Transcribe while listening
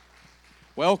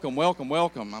Welcome, welcome,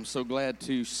 welcome. I'm so glad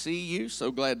to see you,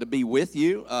 so glad to be with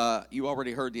you. You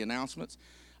already heard the announcements.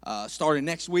 Starting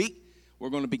next week, we're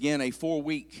going to begin a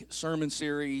 4-week sermon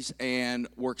series, and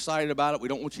we're excited about it. We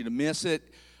don't want you to miss it.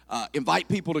 Invite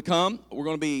people to come. We're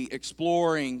going to be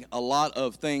exploring a lot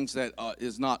of things that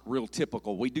is not real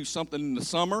typical. We do something in the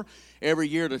summer every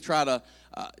year to try to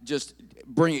just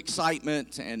bring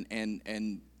excitement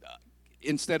and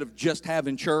instead of just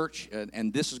having church,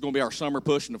 and this is going to be our summer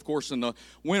push. And of course, in the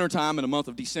wintertime, in the month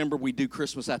of December, we do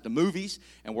Christmas at the movies,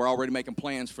 and we're already making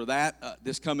plans for that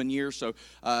this coming year. So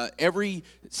every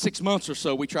 6 months or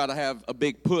so, we try to have a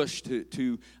big push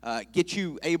to get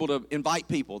you able to invite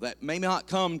people that may not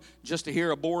come just to hear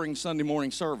a boring Sunday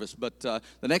morning service. But the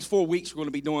next 4 weeks, we're going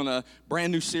to be doing a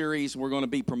brand new series. We're going to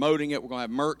be promoting it. We're going to have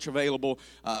merch available.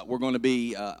 We're going to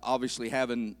be obviously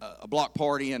having a block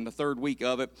party in the third week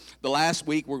of it. The last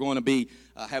week, we're going to be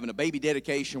having a baby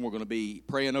dedication. We're going to be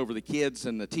praying over the kids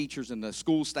and the teachers and the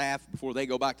school staff before they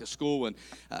go back to school, and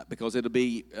because it'll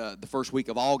be the first week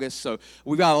of August. So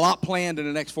we've got a lot planned in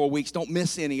the next 4 weeks. Don't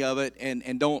miss any of it,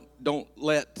 and don't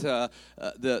let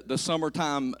the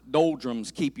summertime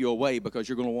doldrums keep you away, because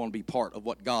you're going to want to be part of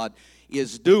what God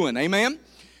is doing. Amen?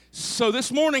 So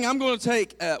this morning, I'm going to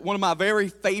take one of my very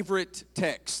favorite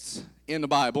texts in the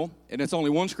Bible, and it's only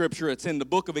one scripture. It's in the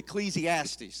book of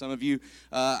Ecclesiastes. Some of you,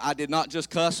 I did not just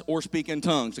cuss or speak in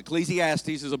tongues. Ecclesiastes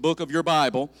is a book of your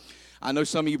Bible. I know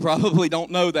some of you probably don't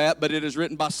know that, but it is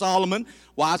written by Solomon,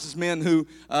 wisest man who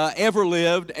ever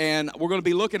lived, and we're going to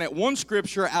be looking at one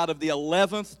scripture out of the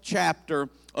 11th chapter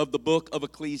of the book of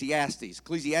Ecclesiastes.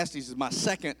 Ecclesiastes is my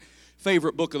second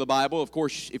favorite book of the Bible. Of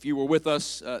course, if you were with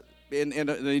us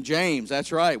in James,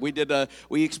 that's right.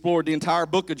 We explored the entire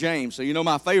book of James, so you know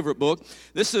my favorite book.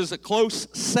 This is a close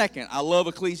second. I love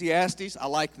Ecclesiastes. I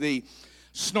like the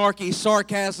snarky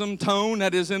sarcasm tone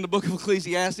that is in the book of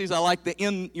Ecclesiastes. I like the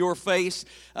in-your-face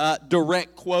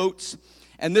direct quotes.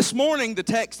 And this morning, the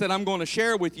text that I'm going to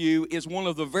share with you is one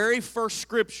of the very first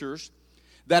scriptures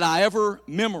that I ever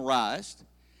memorized.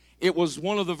 It was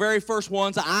one of the very first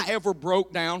ones I ever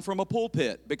broke down from a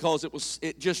pulpit, because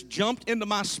it just jumped into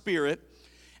my spirit,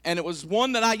 and it was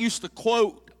one that I used to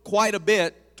quote quite a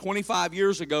bit 25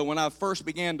 years ago when I first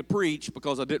began to preach,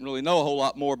 because I didn't really know a whole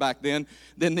lot more back then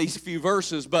than these few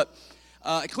verses. But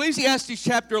Ecclesiastes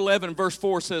chapter 11 verse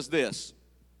 4 says this: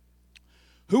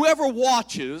 "Whoever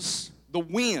watches the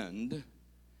wind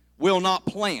will not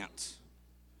plant.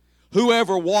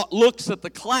 Whoever looks at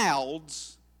the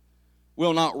clouds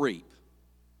will not reap."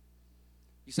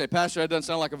 You say, "Pastor, that doesn't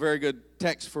sound like a very good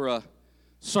text for a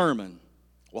sermon."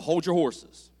 Well, hold your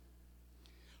horses.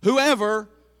 Whoever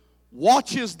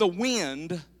watches the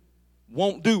wind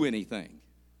won't do anything.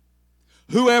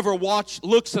 Whoever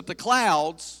looks at the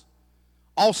clouds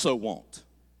also won't.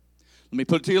 Let me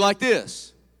put it to you like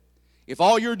this: if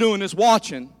all you're doing is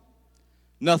watching,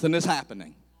 nothing is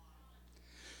happening.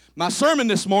 My sermon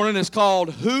this morning is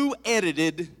called "Who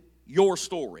Edited Your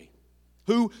Story?"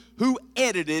 Who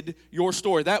edited your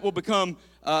story? That will become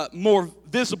more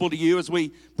visible to you as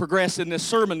we progress in this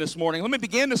sermon this morning. Let me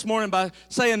begin this morning by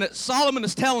saying that Solomon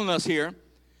is telling us here.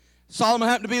 Solomon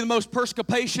happened to be the most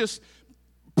perspicacious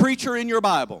preacher in your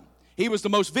Bible. He was the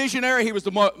most visionary. He was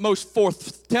the most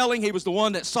forthtelling. He was the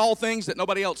one that saw things that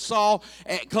nobody else saw,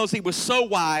 because he was so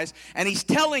wise. And he's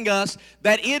telling us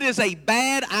that it is a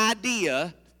bad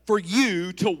idea for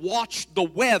you to watch the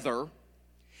weather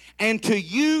and to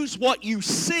use what you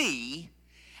see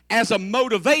as a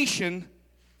motivation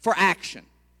for action.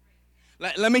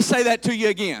 Let me say that to you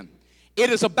again. It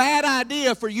is a bad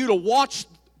idea for you to watch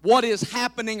what is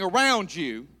happening around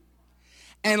you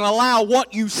and allow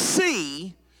what you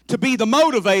see to be the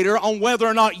motivator on whether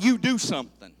or not you do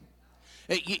something.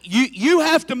 You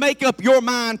have to make up your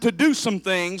mind to do some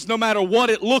things no matter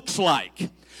what it looks like.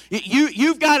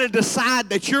 You've got to decide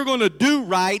that you're going to do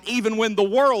right even when the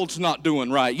world's not doing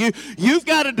right. You've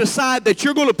got to decide that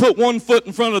you're going to put one foot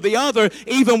in front of the other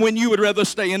even when you would rather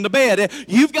stay in the bed.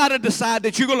 You've got to decide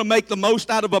that you're going to make the most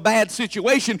out of a bad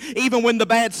situation even when the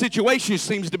bad situation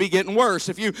seems to be getting worse.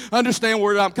 If you understand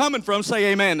where I'm coming from, say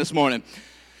amen this morning.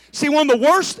 See, one of the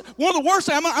worst,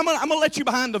 I'm going to let you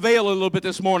behind the veil a little bit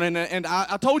this morning, and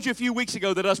I told you a few weeks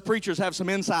ago that us preachers have some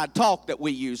inside talk that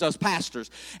we use, us pastors,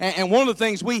 and one of the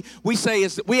things we say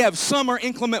is that we have summer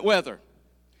inclement weather.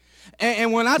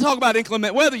 And when I talk about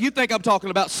inclement weather, you think I'm talking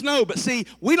about snow, but see,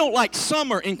 we don't like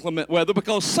summer inclement weather,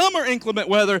 because summer inclement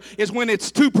weather is when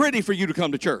it's too pretty for you to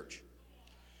come to church.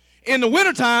 In the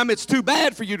wintertime, it's too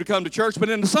bad for you to come to church, but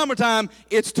in the summertime,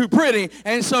 it's too pretty.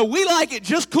 And so we like it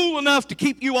just cool enough to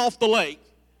keep you off the lake,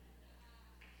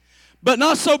 but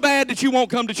not so bad that you won't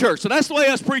come to church. So that's the way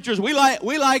us preachers, we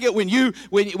like it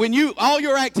when all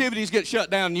your activities get shut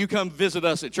down and you come visit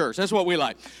us at church. That's what we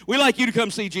like. We like you to come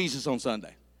see Jesus on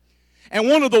Sunday. And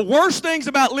one of the worst things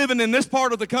about living in this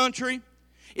part of the country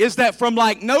is that from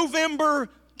like November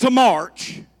to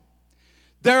March,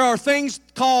 there are things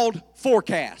called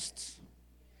forecasts.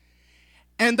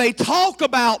 And they talk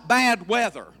about bad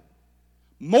weather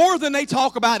more than they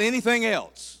talk about anything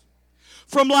else.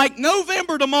 From like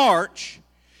November to March,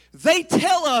 they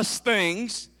tell us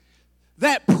things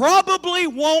that probably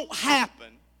won't happen.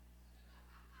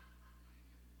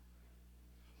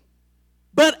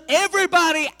 But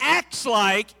everybody acts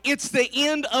like it's the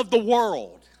end of the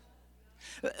world.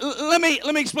 Let me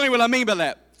explain what I mean by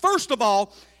that. First of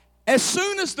all, as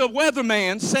soon as the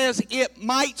weatherman says it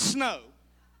might snow,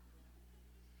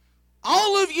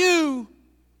 all of you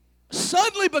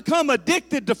suddenly become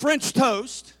addicted to French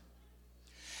toast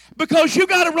because you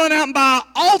got to run out and buy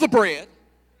all the bread,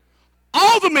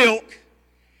 all the milk,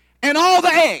 and all the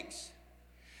eggs.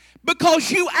 Because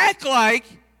you act like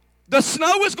the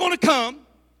snow is going to come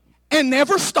and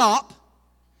never stop,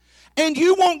 and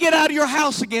you won't get out of your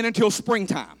house again until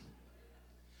springtime.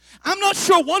 I'm not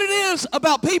sure what it is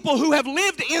about people who have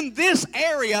lived in this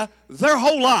area their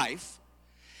whole life.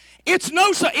 It's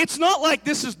not like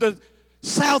this is the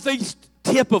southeast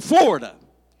tip of Florida.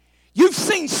 You've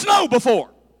seen snow before.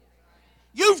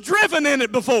 You've driven in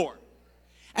it before.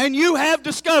 And you have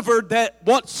discovered that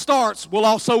what starts will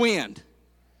also end.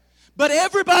 But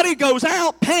everybody goes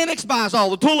out, panics, buys all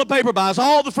the toilet paper, buys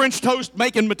all the French toast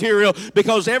making material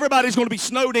because everybody's going to be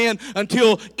snowed in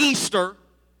until Easter,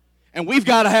 and we've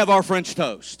got to have our French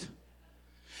toast.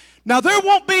 Now, there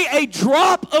won't be a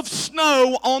drop of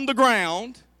snow on the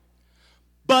ground,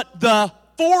 but the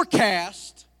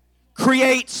forecast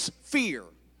creates fear.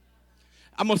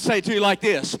 I'm going to say it to you like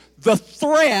this. The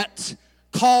threat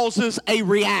causes a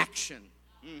reaction.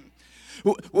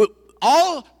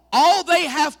 All they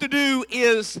have to do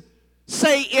is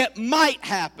say it might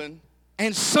happen,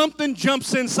 and something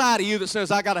jumps inside of you that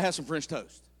says, I got to have some French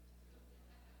toast.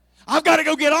 I've got to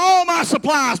go get all my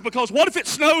supplies because what if it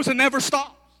snows and never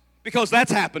stops? Because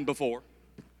that's happened before.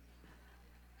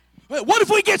 What if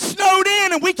we get snowed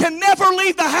in and we can never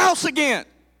leave the house again?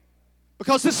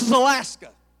 Because this is Alaska.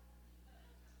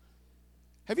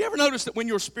 Have you ever noticed that when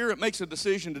your spirit makes a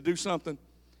decision to do something,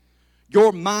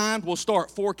 your mind will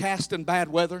start forecasting bad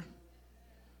weather?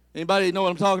 Anybody know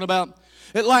what I'm talking about?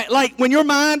 Like when your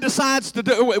mind decides to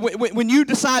do, when you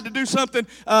decide to do something,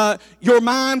 your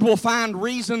mind will find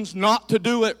reasons not to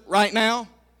do it right now.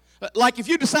 Like if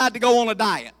you decide to go on a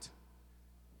diet,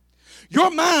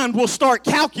 your mind will start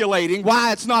calculating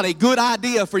why it's not a good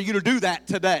idea for you to do that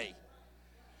today.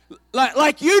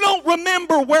 Like you don't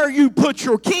remember where you put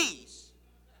your keys,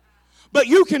 but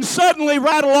you can suddenly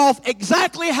rattle off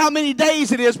exactly how many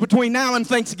days it is between now and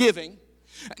Thanksgiving.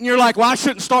 And you're like, well, I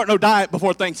shouldn't start no diet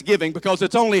before Thanksgiving because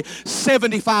it's only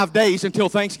 75 days until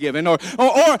Thanksgiving. Or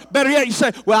better yet, you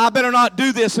say, well, I better not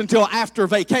do this until after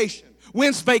vacation.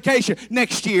 When's vacation?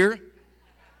 Next year.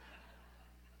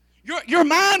 Your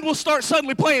mind will start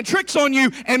suddenly playing tricks on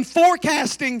you and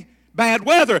forecasting bad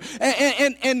weather.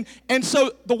 And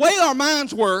so the way our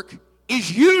minds work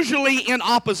is usually in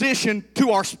opposition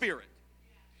to our spirit.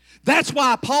 That's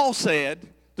why Paul said,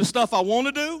 the stuff I want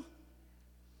to do,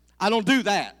 I don't do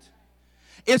that.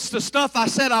 It's the stuff I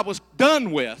said I was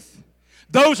done with.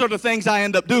 Those are the things I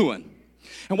end up doing.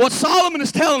 And what Solomon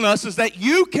is telling us is that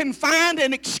you can find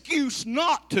an excuse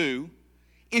not to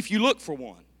if you look for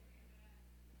one.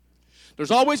 There's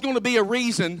always going to be a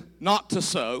reason not to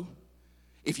sow.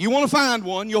 If you want to find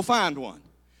one, you'll find one.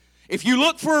 If you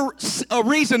look for a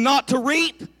reason not to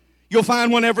reap, you'll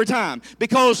find one every time.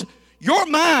 Because your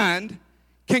mind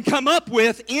can come up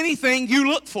with anything you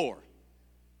look for.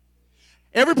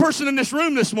 Every person in this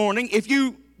room this morning, if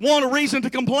you want a reason to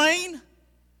complain,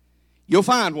 you'll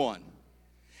find one.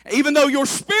 Even though your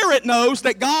spirit knows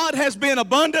that God has been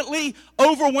abundantly,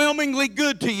 overwhelmingly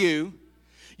good to you,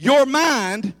 your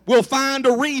mind will find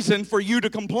a reason for you to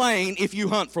complain if you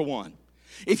hunt for one.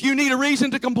 If you need a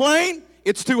reason to complain,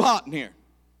 it's too hot in here.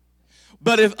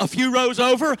 But if a few rows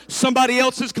over, somebody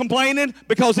else is complaining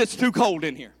because it's too cold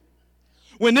in here.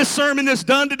 When this sermon is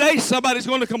done today, somebody's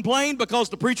going to complain because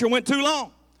the preacher went too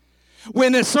long.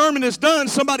 When this sermon is done,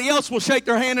 somebody else will shake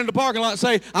their hand in the parking lot and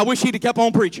say, I wish he'd have kept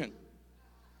on preaching.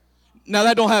 Now,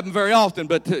 that don't happen very often,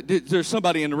 but there's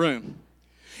somebody in the room.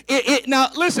 Now,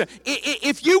 listen,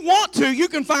 if you want to, you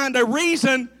can find a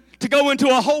reason to go into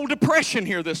a whole depression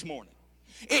here this morning.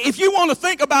 If you want to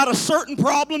think about a certain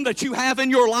problem that you have in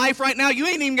your life right now, you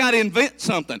ain't even got to invent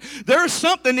something. There's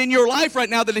something in your life right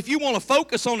now that if you want to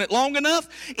focus on it long enough,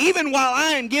 even while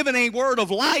I am giving a word of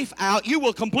life out, you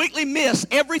will completely miss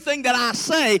everything that I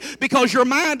say because your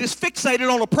mind is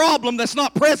fixated on a problem that's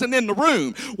not present in the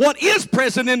room. What is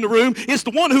present in the room is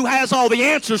the one who has all the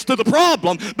answers to the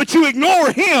problem, but you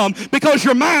ignore him because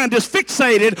your mind is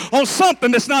fixated on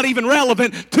something that's not even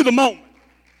relevant to the moment.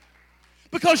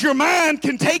 Because your mind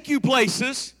can take you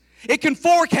places. It can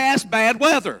forecast bad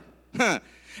weather.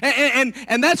 And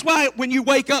that's why when you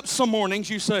wake up some mornings,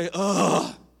 you say,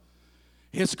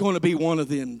 it's going to be one of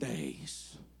them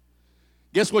days.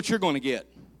 Guess what you're going to get?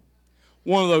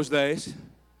 One of those days.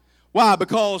 Why?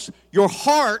 Because your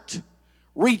heart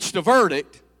reached a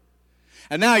verdict,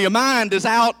 and now your mind is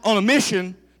out on a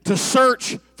mission to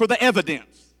search for the evidence.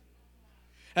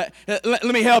 Let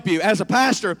me help you. As a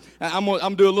pastor, I'm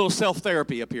doing a little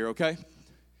self-therapy up here, okay?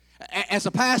 As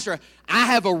a pastor, I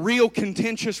have a real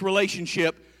contentious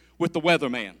relationship with the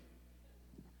weatherman.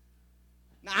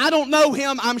 Now, I don't know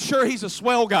him. I'm sure he's a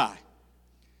swell guy.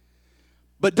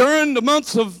 But during the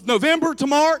months of November to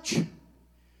March,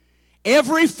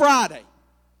 every Friday,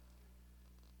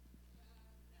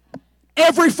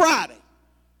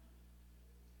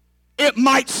 it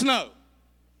might snow.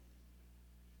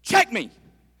 Check me.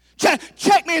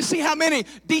 Check me and see how many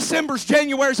Decembers,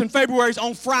 Januaries, and Februaries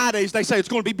on Fridays they say it's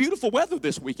going to be beautiful weather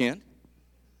this weekend.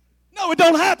 No, it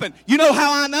don't happen. You know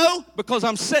how I know? Because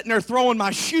I'm sitting there throwing my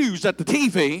shoes at the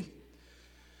TV.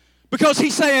 Because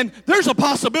he's saying there's a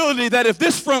possibility that if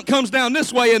this front comes down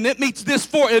this way and it meets this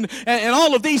and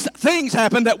all of these things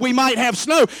happen that we might have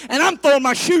snow. And I'm throwing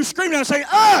my shoes, screaming and saying,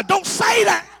 don't say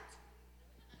that.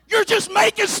 You're just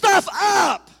making stuff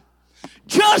up.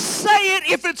 Just say it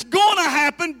if it's going to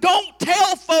happen. Don't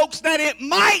tell folks that it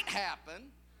might happen,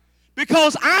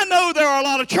 because I know there are a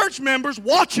lot of church members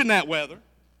watching that weather,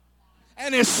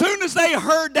 and as soon as they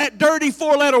heard that dirty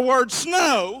 4-letter word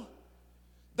snow,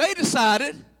 they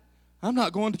decided, I'm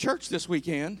not going to church this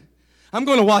weekend. I'm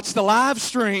going to watch the live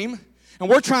stream, and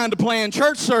we're trying to plan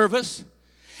church service,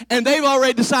 and they've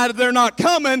already decided they're not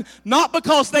coming, not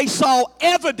because they saw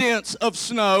evidence of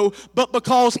snow, but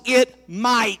because it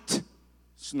might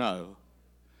snow.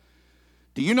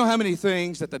 Do you know how many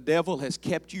things that the devil has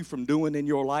kept you from doing in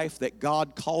your life that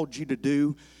God called you to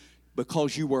do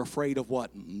because you were afraid of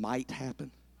what might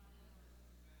happen?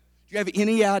 Do you have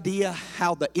any idea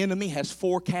how the enemy has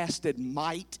forecasted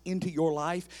might into your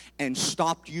life and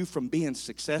stopped you from being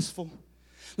successful?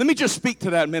 Let me just speak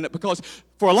to that a minute, because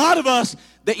for a lot of us,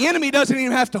 the enemy doesn't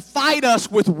even have to fight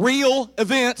us with real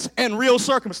events and real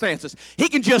circumstances. He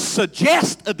can just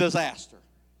suggest a disaster,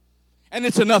 and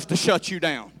it's enough to shut you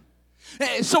down.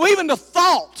 So even the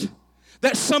thought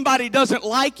that somebody doesn't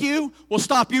like you will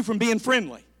stop you from being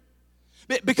friendly.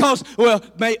 Because, well,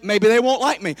 maybe they won't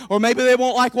like me, or maybe they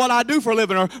won't like what I do for a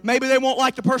living, or maybe they won't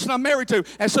like the person I'm married to.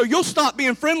 And so you'll stop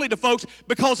being friendly to folks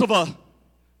because of a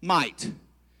might.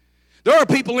 There are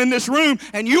people in this room,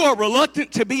 and you are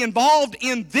reluctant to be involved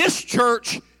in this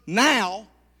church now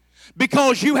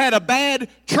because you had a bad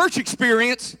church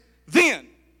experience then.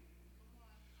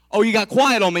 Oh, you got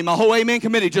quiet on me. My whole Amen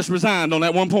committee just resigned on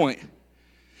that one point.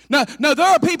 No, there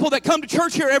are people that come to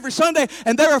church here every Sunday,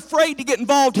 and they're afraid to get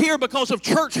involved here because of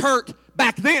church hurt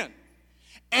back then.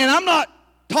 And I'm not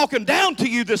talking down to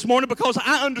you this morning, because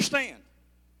I understand.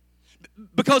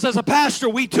 Because as a pastor,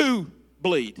 we too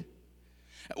bleed.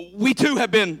 We too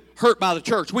have been hurt by the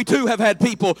church. We too have had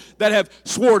people that have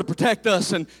swore to protect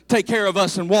us and take care of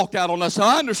us and walked out on us. So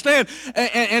I understand.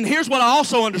 And here's what I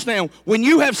also understand. When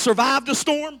you have survived a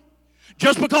storm,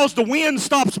 just because the wind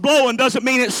stops blowing doesn't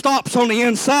mean it stops on the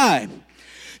inside.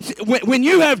 When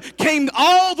you have came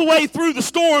all the way through the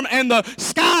storm and the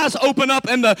skies open up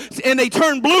and they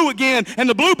turn blue again and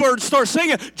the bluebirds start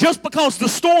singing, just because the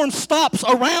storm stops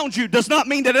around you does not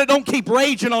mean that it don't keep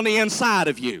raging on the inside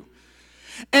of you.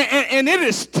 And it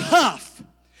is tough.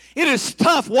 It is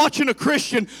tough watching a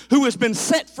Christian who has been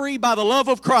set free by the love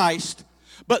of Christ,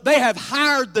 but they have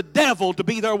hired the devil to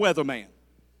be their weatherman.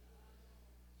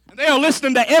 And they are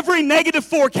listening to every negative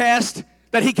forecast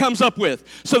that he comes up with.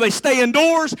 So they stay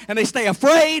indoors, and they stay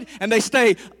afraid, and they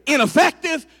stay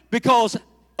ineffective because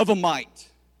of a might.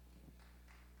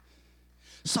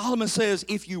 Solomon says,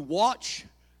 if you watch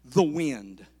the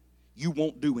wind, you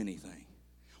won't do anything.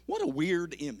 What a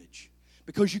weird image.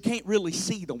 Because you can't really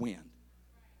see the wind.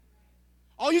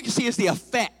 All you can see is the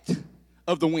effect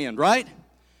of the wind, right?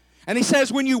 And he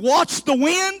says when you watch the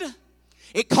wind,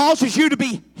 it causes you to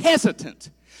be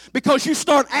hesitant. Because you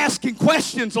start asking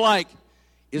questions like,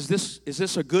 is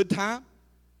this a good time?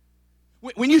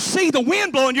 When you see the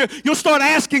wind blowing, you'll start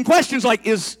asking questions like,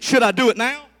 should I do it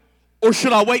now? Or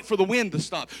should I wait for the wind to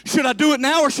stop? Should I do it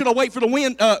now or should I wait for the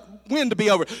wind to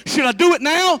be over? Should I do it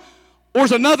now or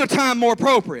is another time more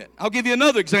appropriate? I'll give you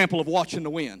another example of watching the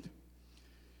wind.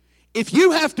 If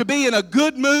you have to be in a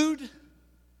good mood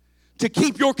to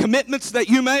keep your commitments that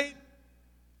you made,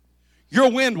 you're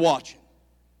wind watching.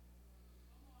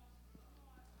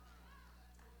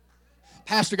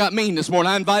 Pastor got mean this morning.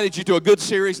 I invited you to a good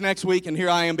series next week, and here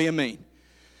I am being mean.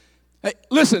 Hey,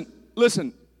 listen.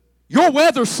 Your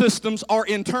weather systems are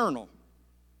internal,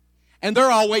 and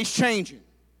they're always changing.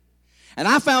 And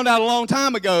I found out a long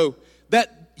time ago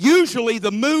that usually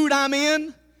the mood I'm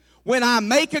in when I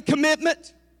make a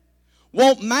commitment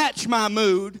won't match my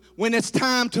mood when it's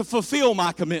time to fulfill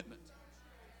my commitment.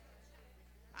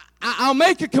 I'll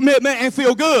make a commitment and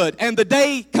feel good, and the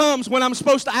day comes when I'm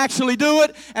supposed to actually do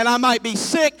it, and I might be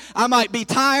sick, I might be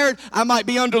tired, I might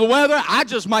be under the weather, I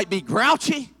just might be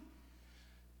grouchy.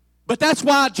 But that's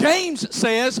why James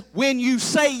says, when you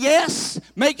say yes,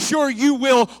 make sure you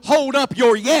will hold up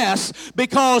your yes,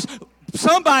 because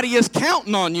somebody is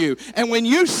counting on you. And when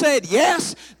you said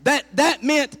yes, that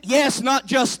meant yes, not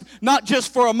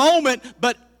just for a moment,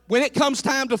 but when it comes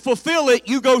time to fulfill it,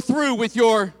 you go through with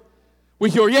your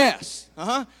yes.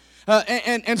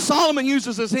 And Solomon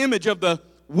uses this image of the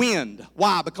wind.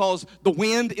 Why? Because the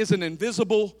wind is an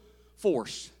invisible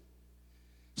force.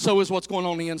 So is what's going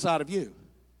on the inside of you.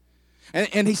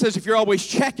 And he says if you're always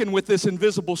checking with this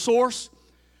invisible source,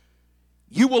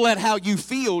 you will let how you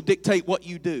feel dictate what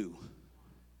you do.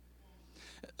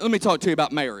 Let me talk to you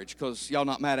about marriage, because y'all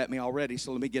not mad at me already,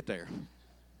 so let me get there.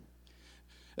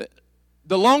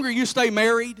 The longer you stay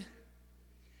married,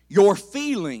 your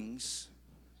feelings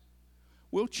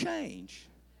will change.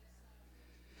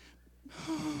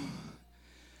 Oh,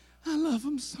 I love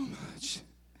him so much.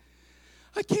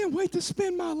 I can't wait to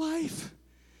spend my life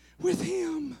with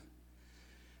him.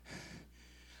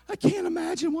 I can't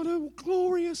imagine what a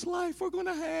glorious life we're going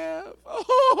to have.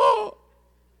 Oh.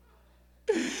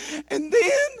 And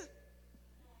then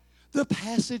the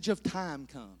passage of time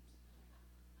comes.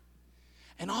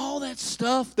 And all that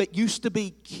stuff that used to be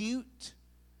cute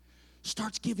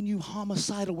starts giving you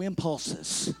homicidal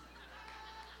impulses.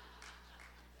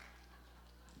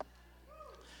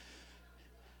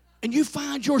 And you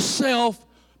find yourself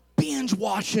binge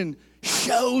watching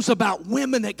shows about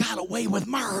women that got away with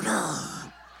murder.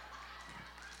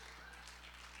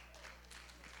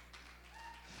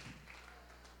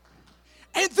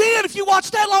 And then if you watch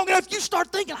that long enough, you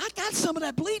start thinking, I got some of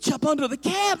that bleach up under the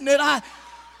cabinet. I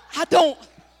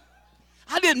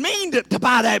didn't mean to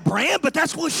buy that brand, but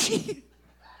that's what she...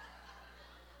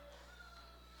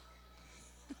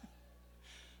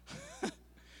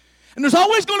 And there's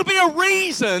always going to be a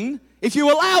reason, if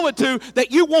you allow it to,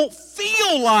 that you won't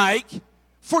feel like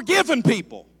forgiving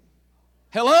people.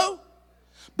 Hello?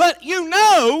 But you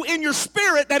know in your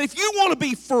spirit that if you want to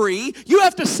be free, you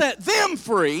have to set them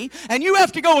free, and you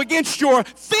have to go against your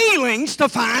feelings to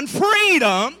find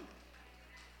freedom.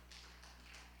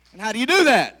 And how do you do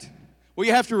that? Well,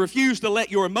 you have to refuse to let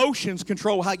your emotions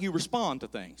control how you respond to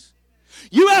things.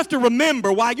 You have to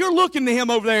remember while you're looking to him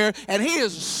over there and he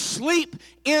is asleep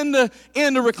in the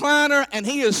recliner and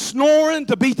he is snoring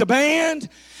to beat the band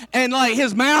and like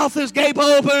his mouth is gape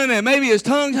open and maybe his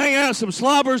tongue's hanging out, some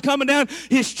slobber's coming down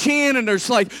his chin and there's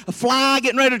like a fly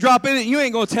getting ready to drop in it. You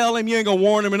ain't going to tell him, you ain't going to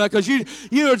warn him or nothing, because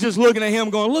you are just looking at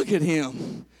him going, look at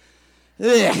him.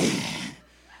 Ugh.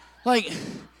 Like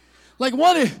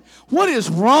what is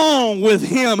wrong with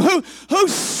him? Who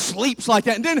sleeps like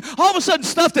that? And then all of a sudden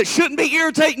stuff that shouldn't be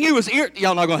irritating you is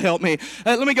y'all not going to help me.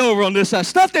 Let me go over on this side.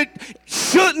 Stuff that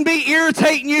shouldn't be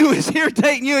irritating you is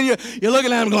irritating you. And you're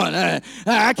looking at him going,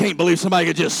 I can't believe somebody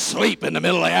could just sleep in the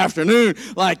middle of the afternoon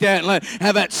like that and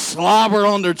have that slobber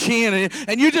on their chin.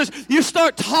 And you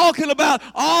start talking about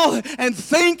all and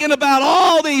thinking about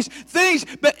all these things.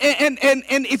 But and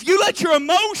if you let your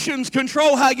emotions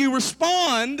control how you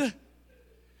respond,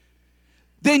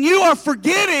 then you are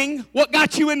forgetting what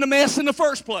got you in the mess in the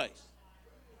first place.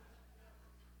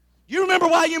 You remember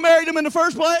why you married him in the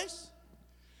first place?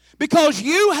 Because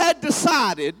you had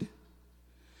decided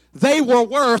they were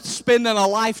worth spending a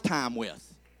lifetime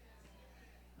with.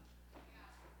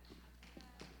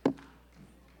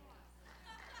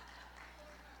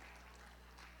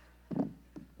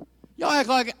 Y'all act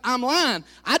like I'm lying.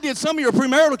 I did some of your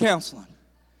premarital counseling.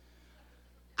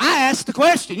 I asked the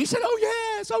question. You said, oh,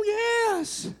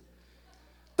 yes.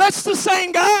 That's the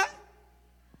same guy.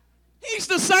 He's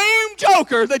the same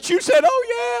joker that you said,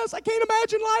 oh, yes, I can't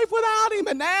imagine life without him.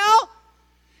 And now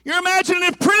you're imagining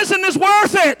if prison is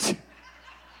worth it.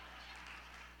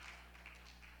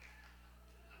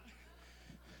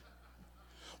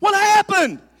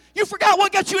 happened. You forgot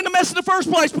what got you in the mess in the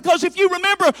first place. Because if you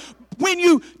remember, when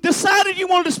you decided you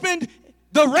wanted to spend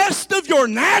the rest of your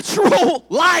natural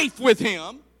life with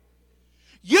him,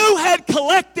 you had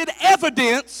collected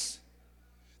evidence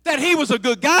that he was a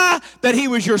good guy, that he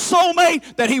was your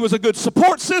soulmate, that he was a good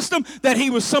support system, that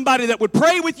he was somebody that would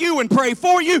pray with you and pray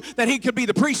for you, that he could be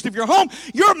the priest of your home.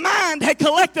 Your mind had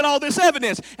collected all this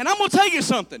evidence. And I'm going to tell you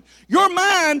something. Your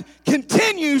mind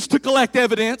continues to collect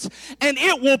evidence, and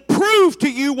it will prove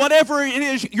to you whatever it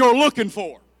is you're looking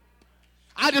for.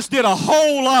 I just did a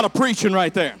whole lot of preaching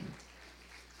right there.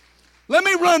 Let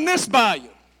me run this by you.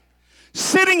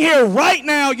 Sitting here right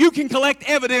now, you can collect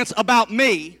evidence about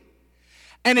me.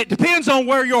 And it depends on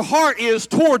where your heart is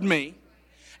toward me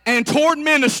and toward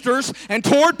ministers and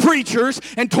toward preachers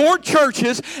and toward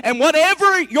churches. And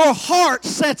whatever your heart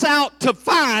sets out to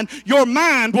find, your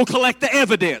mind will collect the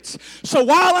evidence. So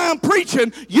while I'm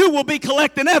preaching, you will be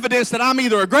collecting evidence that I'm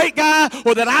either a great guy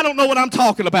or that I don't know what I'm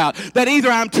talking about. That either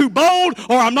I'm too bold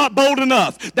or I'm not bold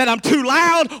enough. That I'm too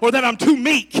loud or that I'm too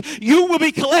meek. You will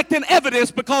be collecting evidence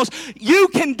because you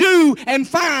can do and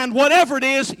find whatever it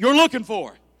is you're looking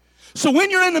for. So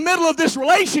when you're in the middle of this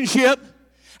relationship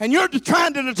and you're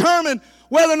trying to determine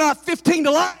whether or not 15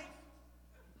 to life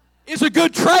is a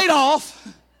good trade-off,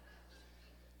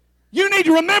 you need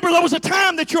to remember there was a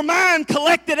time that your mind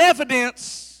collected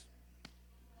evidence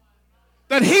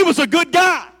that he was a good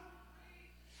guy.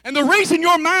 And the reason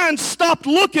your mind stopped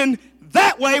looking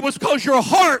that way was because your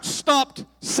heart stopped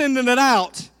sending it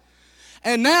out.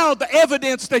 And now the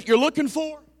evidence that you're looking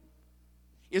for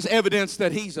is evidence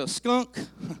that he's a skunk.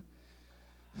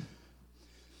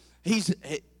 He's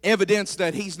evidence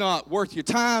that he's not worth your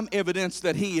time, evidence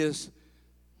that he is.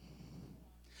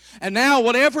 And now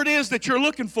whatever it is that you're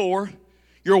looking for,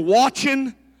 you're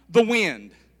watching the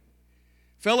wind.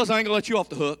 Fellas, I ain't going to let you off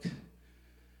the hook.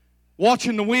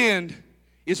 Watching the wind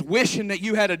is wishing that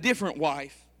you had a different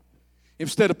wife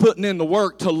instead of putting in the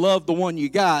work to love the one you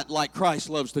got like Christ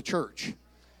loves the church.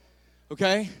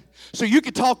 Okay? So you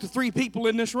could talk to 3 people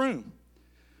in this room,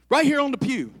 right here on the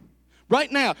pew. Right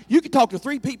now, you could talk to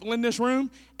 3 people in this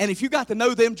room, and if you got to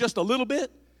know them just a little bit,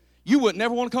 you would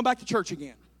never want to come back to church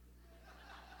again.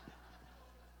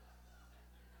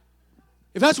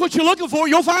 If that's what you're looking for,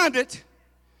 you'll find it.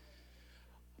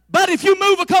 But if you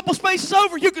move a couple spaces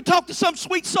over, you could talk to some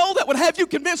sweet soul that would have you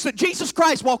convinced that Jesus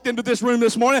Christ walked into this room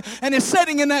this morning and is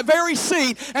sitting in that very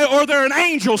seat, or they're an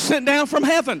angel sent down from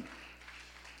heaven.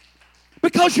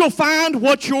 Because you'll find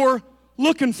what you're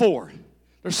looking for.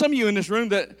 There's some of you in this room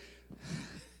that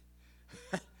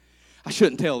I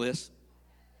shouldn't tell this.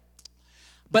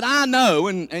 But I know,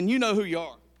 and you know who you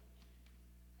are.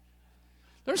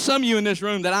 There's some of you in this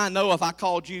room that I know if I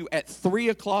called you at 3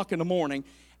 o'clock in the morning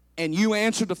and you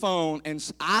answered the phone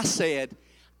and I said,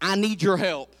 I need your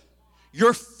help,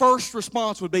 your first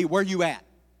response would be, where you at?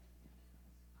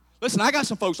 Listen, I got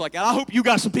some folks like that. I hope you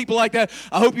got some people like that.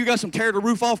 I hope you got some tear the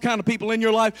roof off kind of people in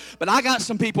your life. But I got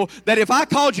some people that if I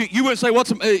called you, you wouldn't say, what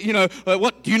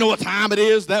do you know what time it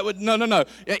is? That would, no.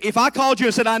 If I called you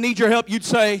and said, I need your help, you'd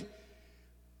say,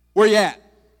 where you at?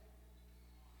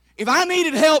 If I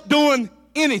needed help doing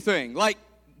anything, like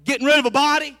getting rid of a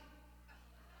body,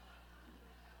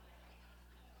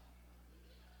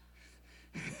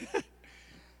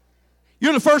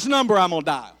 you're the first number I'm going to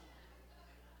dial.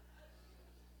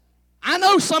 I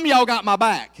know some of y'all got my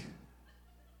back.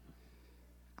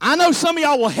 I know some of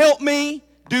y'all will help me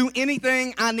do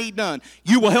anything I need done.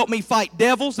 You will help me fight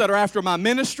devils that are after my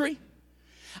ministry.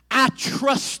 I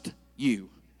trust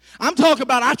you. I'm talking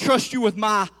about I trust you with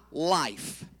my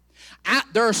life.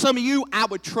 There are some of you I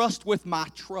would trust with my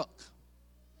truck.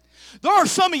 There are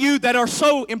some of you that are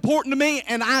so important to me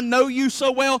and I know you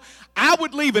so well, I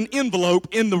would leave an envelope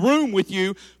in the room with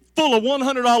you full of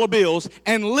 $100 bills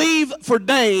and leave for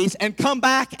days and come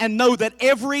back and know that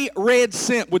every red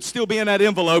cent would still be in that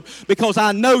envelope because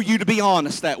I know you to be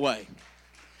honest that way.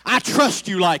 I trust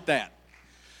you like that.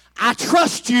 I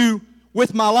trust you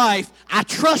with my life. I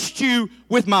trust you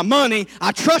with my money.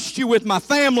 I trust you with my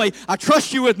family. I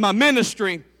trust you with my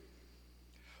ministry.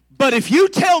 But if you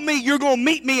tell me you're going to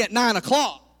meet me at 9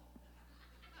 o'clock,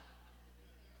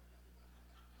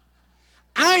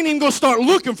 I ain't even going to start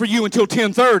looking for you until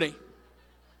 10:30.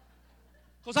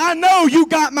 Because I know you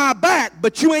got my back,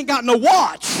 but you ain't got no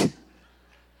watch.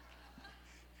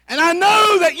 And I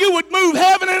know that you would move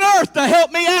heaven and earth to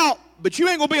help me out, but you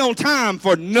ain't going to be on time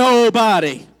for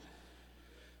nobody.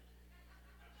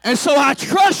 And so I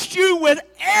trust you with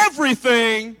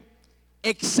everything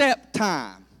except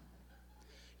time.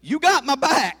 You got my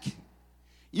back.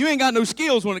 You ain't got no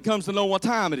skills when it comes to knowing what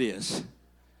time it is.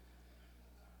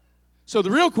 So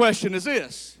the real question is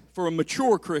this. for a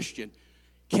mature Christian,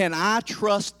 can I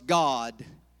trust God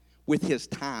with His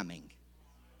timing?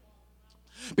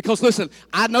 Because listen,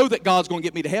 I know that God's going to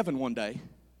get me to heaven one day.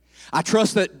 I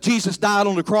trust that Jesus died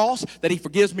on the cross, that He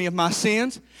forgives me of my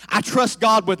sins. I trust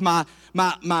God with my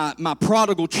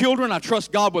prodigal children. I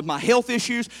trust God with my health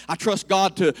issues. I trust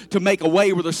God to make a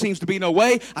way where there seems to be no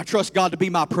way. I trust God to be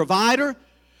my provider.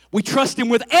 We trust Him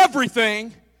with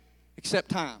everything except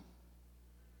time.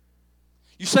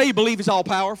 You say you believe He's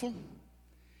all-powerful.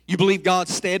 You believe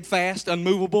God's steadfast,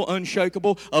 unmovable,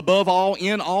 unshakable, above all,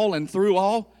 in all, and through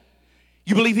all.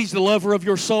 You believe He's the lover of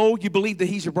your soul. You believe that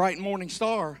He's your bright morning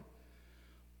star.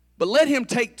 But let Him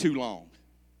take too long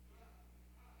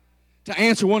to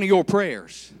answer one of your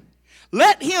prayers.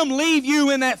 Let Him leave you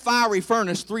in that fiery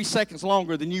furnace 3 seconds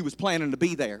longer than you was planning to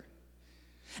be there.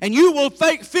 And you will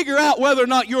figure out whether or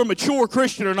not you're a mature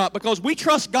Christian or not, because we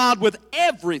trust God with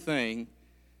everything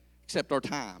except our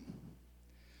time.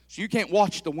 So you can't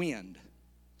watch the wind.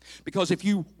 Because if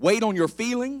you wait on your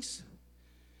feelings,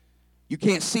 you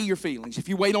can't see your feelings. If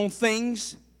you wait on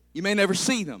things, you may never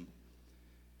see them.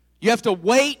 You have to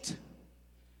wait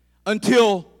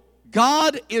until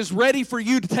God is ready for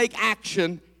you to take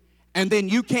action, and then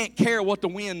you can't care what the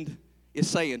wind is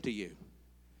saying to you.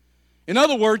 In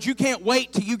other words, you can't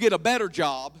wait till you get a better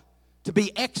job to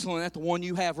be excellent at the one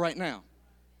you have right now.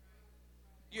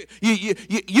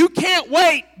 You can't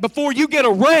wait before you get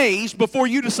a raise before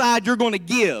you decide you're going to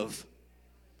give.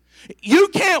 You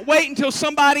can't wait until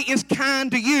somebody is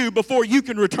kind to you before you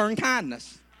can return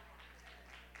kindness.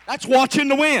 That's watching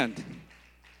the wind.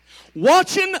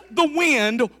 Watching the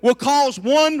wind will cause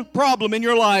one problem in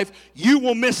your life. You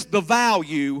will miss the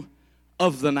value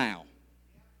of the now.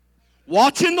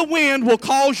 Watching the wind will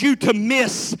cause you to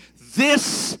miss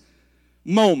this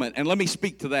moment. And let me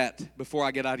speak to that before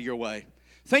I get out of your way.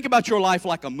 Think about your life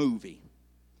like a movie.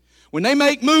 When they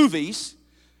make movies,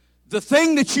 the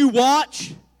thing that you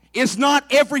watch is not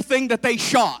everything that they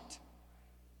shot.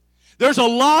 There's a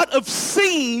lot of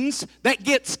scenes that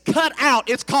gets cut out.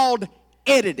 It's called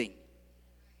editing.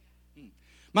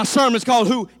 My sermon's called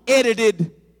Who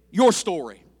Edited Your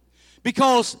Story?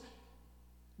 Because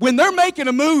when they're making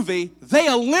a movie, they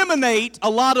eliminate a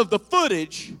lot of the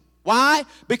footage. Why?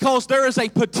 Because there is a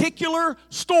particular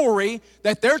story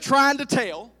that they're trying to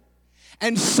tell,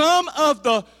 and some of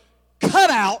the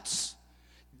cutouts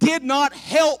did not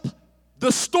help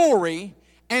the story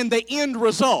and the end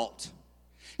result.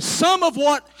 Some of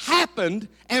what happened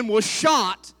and was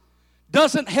shot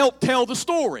doesn't help tell the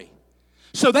story.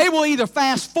 So they will either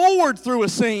fast forward through a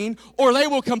scene or they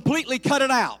will completely cut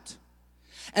it out.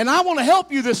 And I want to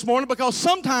help you this morning, because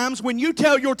sometimes when you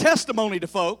tell your testimony to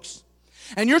folks,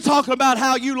 and you're talking about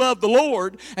how you love the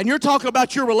Lord, and you're talking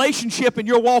about your relationship and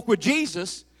your walk with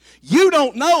Jesus, you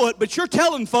don't know it, but you're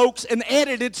telling folks an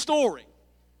edited story.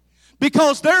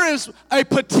 Because there is a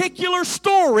particular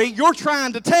story you're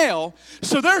trying to tell,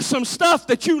 so there's some stuff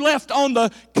that you left on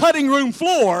the cutting room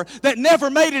floor that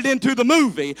never made it into the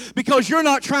movie because you're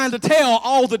not trying to tell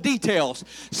all the details.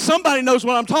 Somebody knows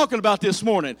what I'm talking about this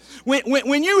morning.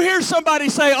 When you hear somebody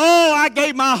say, "Oh, I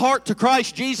gave my heart to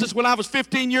Christ Jesus when I was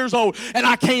 15 years old, and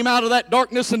I came out of that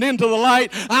darkness and into the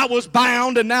light. I was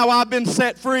bound, and now I've been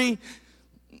set free."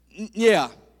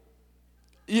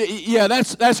 Yeah,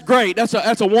 that's great.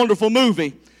 That's a wonderful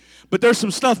movie. But there's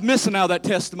some stuff missing out of that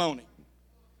testimony.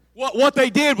 What they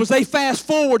did was they fast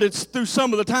forwarded through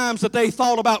some of the times that they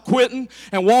thought about quitting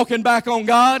and walking back on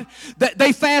God.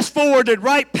 They fast forwarded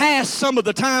right past some of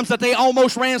the times that they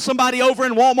almost ran somebody over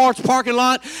in Walmart's parking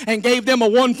lot and gave them a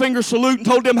one-finger salute and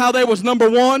told them how they was number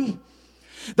one.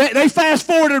 They fast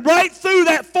forwarded right through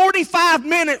that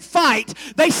 45-minute fight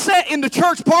they sat in the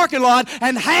church parking lot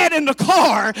and had in the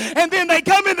car, and then they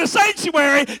come in the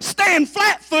sanctuary, stand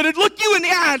flat-footed, look you in the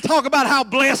eye and talk about how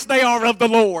blessed they are of the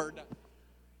Lord.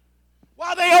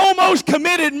 While they almost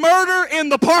committed murder in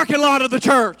the parking lot of the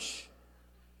church.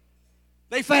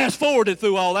 They fast forwarded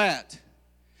through all that.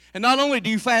 And not only do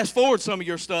you fast forward some of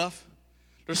your stuff,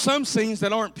 there's some scenes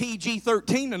that aren't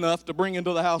PG-13 enough to bring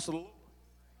into the house of the Lord.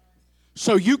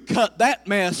 So you cut that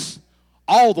mess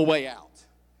all the way out.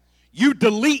 You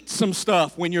delete some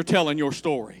stuff when you're telling your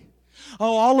story.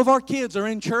 Oh, all of our kids are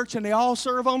in church and they all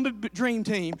serve on the dream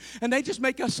team, and they just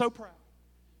make us so proud.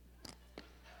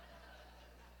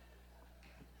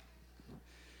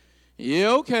 Yeah,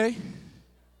 okay.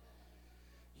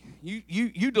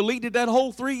 You deleted that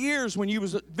whole 3 years when you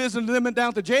was visiting them and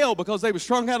down to jail because they were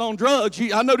strung out on drugs.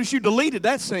 I noticed you deleted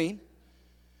that scene.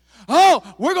 Oh,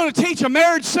 we're going to teach a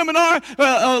marriage seminar,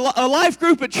 a life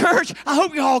group at church. I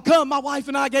hope you all come. My wife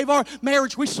and I gave our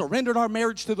marriage. We surrendered our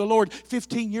marriage to the Lord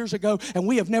 15 years ago, and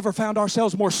we have never found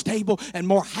ourselves more stable and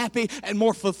more happy and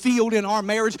more fulfilled in our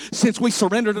marriage since we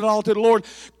surrendered it all to the Lord.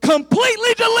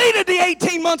 Completely deleted the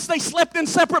 18 months they slept in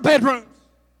separate bedrooms.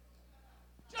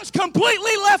 Just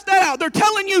completely left that out. They're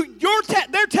telling you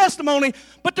their testimony,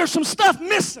 but there's some stuff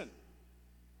missing.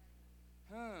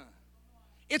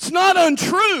 It's not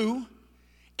untrue,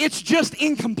 it's just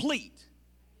incomplete.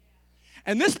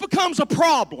 And this becomes a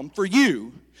problem for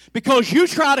you because you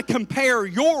try to compare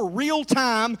your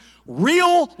real-time,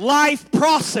 real-life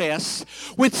process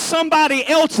with somebody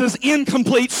else's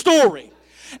incomplete story.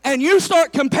 And you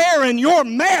start comparing your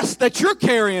mess that you're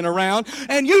carrying around,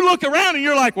 and you look around and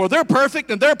you're like, well, they're perfect,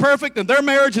 and their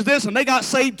marriage is this, and they got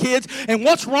saved kids, and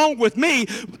what's wrong with me?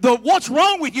 What's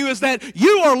wrong with you is that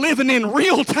you are living in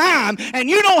real time, and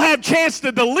you don't have a chance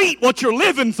to delete what you're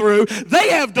living through. They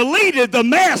have deleted the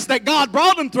mess that God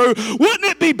brought them through. Wouldn't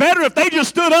it be better if they just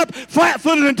stood up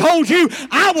flat-footed and told you,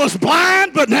 I was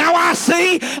blind, but now I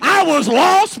see. I was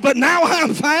lost, but now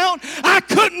I'm found. I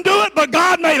couldn't do it, but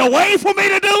God made a way for me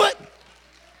to do it?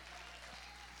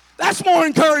 That's more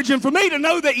encouraging for me to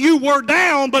know that you were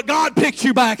down, but God picked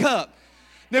you back up,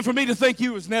 than for me to think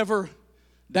you was never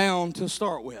down to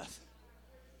start with.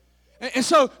 And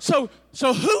so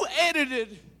who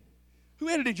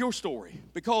edited your story?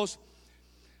 Because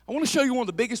I want to show you one of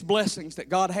the biggest blessings that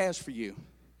God has for you.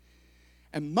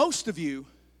 And most of you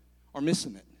are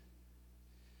missing it.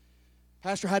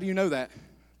 Pastor, how do you know that?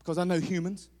 Because I know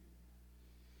humans.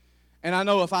 And I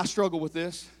know if I struggle with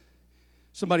this,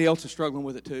 somebody else is struggling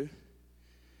with it too.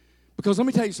 Because let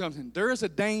me tell you something. There is a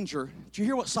danger. Did you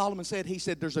hear what Solomon said? He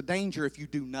said there's a danger if you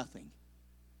do nothing.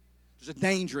 There's a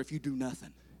danger if you do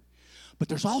nothing. But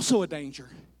there's also a danger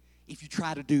if you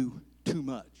try to do too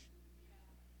much.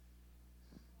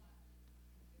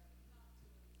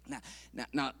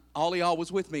 Now, all of y'all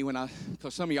was with me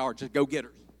because some of y'all are just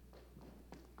go-getters.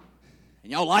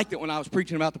 And y'all liked it when I was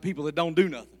preaching about the people that don't do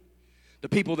nothing. The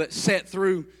people that sat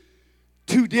through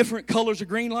 2 different colors of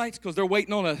green lights because they're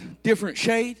waiting on a different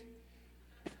shade.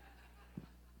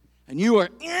 And you are,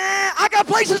 I got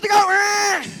places to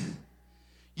go.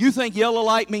 You think yellow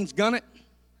light means gun it?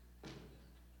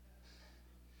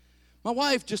 My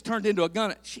wife just turned into a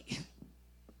gun it.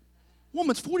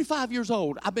 Woman's 45 years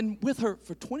old. I've been with her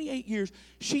for 28 years.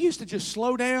 She used to just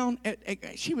slow down.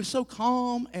 She was so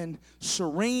calm and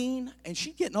serene, and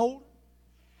she's getting old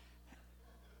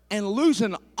and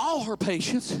losing all her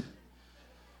patience.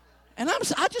 And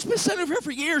I've just been sitting over here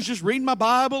for years just reading my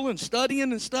Bible and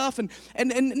studying and stuff and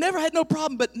never had no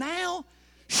problem. But now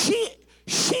she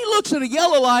looks at a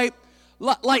yellow light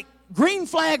like green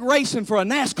flag racing for a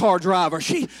NASCAR driver.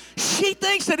 She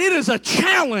thinks that it is a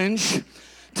challenge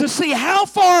to see how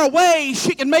far away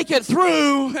she can make it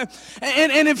through.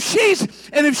 And if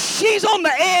she's on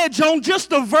the edge, on just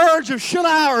the verge of should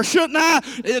I or shouldn't I,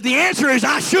 the answer is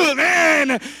I should,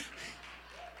 man.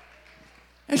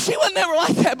 And she was never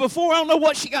like that before. I don't know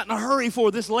what she got in a hurry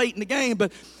for this late in the game,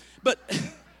 but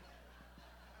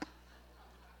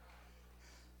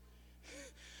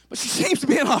she seems to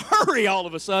be in a hurry all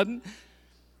of a sudden.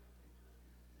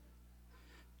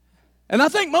 And I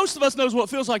think most of us knows what it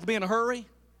feels like to be in a hurry.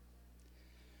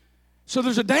 So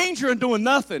there's a danger in doing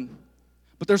nothing,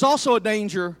 but there's also a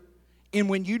danger in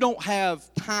when you don't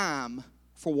have time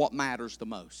for what matters the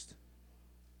most.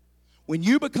 When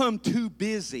you become too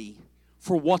busy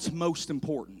for what's most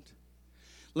important.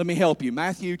 Let me help you.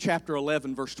 Matthew chapter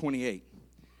 11, verse 28.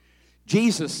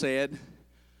 Jesus said,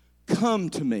 "Come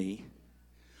to me,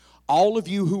 all of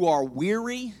you who are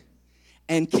weary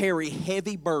and carry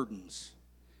heavy burdens."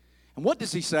 And what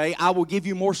does he say? I will give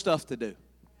you more stuff to do.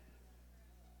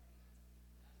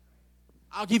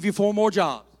 I'll give you 4 more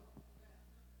jobs.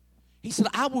 He said,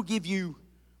 I will give you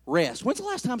rest. When's the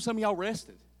last time some of y'all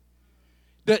rested?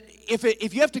 That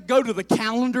if you have to go to the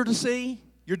calendar to see,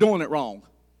 you're doing it wrong.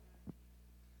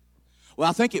 Well,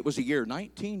 I think it was a year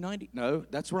 1990. No,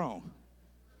 that's wrong.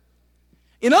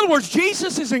 In other words,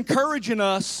 Jesus is encouraging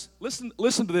us. Listen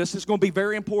to this. It's going to be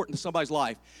very important to somebody's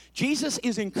life. Jesus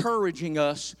is encouraging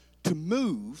us to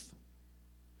move,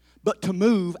 but to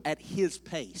move at His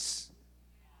pace.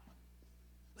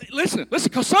 Listen,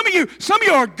 because some of you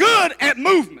are good at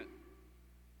movement.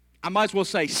 I might as well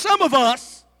say some of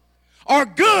us are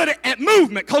good at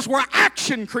movement because we're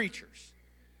action creatures.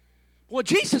 What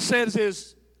Jesus says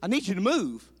is, I need you to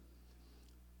move,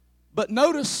 but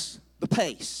notice the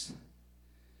pace.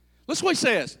 Listen what He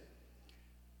says.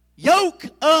 Yoke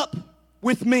up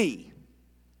with me.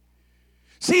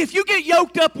 See, if you get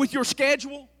yoked up with your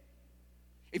schedule,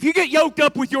 If you get yoked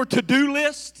up with your to-do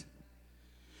list,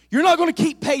 you're not going to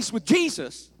keep pace with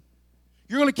Jesus.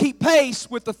 You're going to keep pace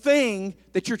with the thing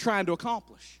that you're trying to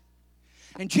accomplish.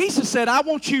 And Jesus said, I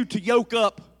want you to yoke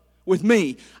up with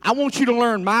me. I want you to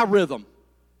learn my rhythm.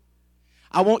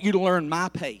 I want you to learn my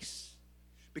pace.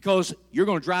 Because you're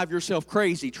going to drive yourself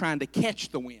crazy trying to catch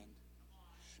the wind.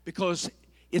 Because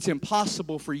it's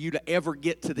impossible for you to ever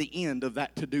get to the end of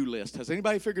that to-do list. Has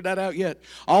anybody figured that out yet?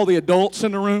 All the adults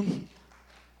in the room?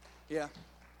 Yeah.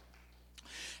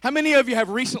 How many of you have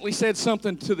recently said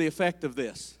something to the effect of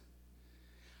this?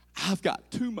 I've got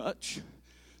too much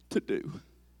to do.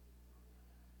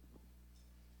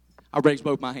 I raise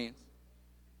both my hands.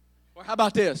 Or how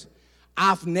about this?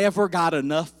 I've never got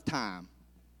enough time.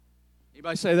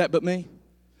 Anybody say that but me?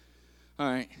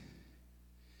 All right.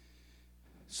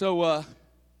 So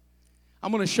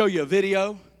I'm going to show you a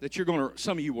video that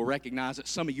some of you will recognize it.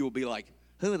 Some of you will be like,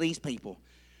 who are these people?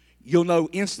 You'll know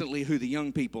instantly who the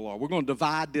young people are. We're going to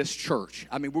divide this church.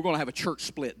 I mean, we're going to have a church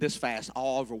split this fast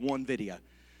all over one video.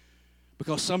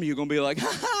 Because some of you are going to be like,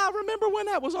 I remember when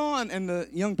that was on. And the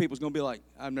young people's going to be like,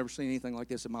 I've never seen anything like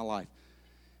this in my life.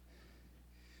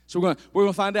 So we're going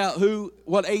to find out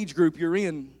what age group you're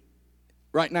in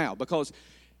right now. Because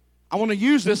I want to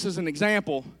use this as an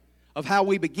example of how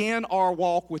we begin our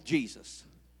walk with Jesus.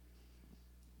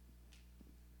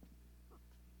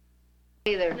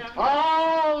 Either.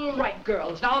 All right,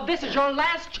 girls. Now, this is your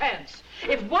last chance.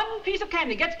 If one piece of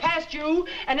candy gets past you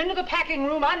and into the packing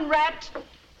room unwrapped,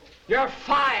 you're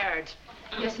fired.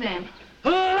 Yes, ma'am.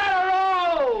 Let her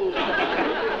roll!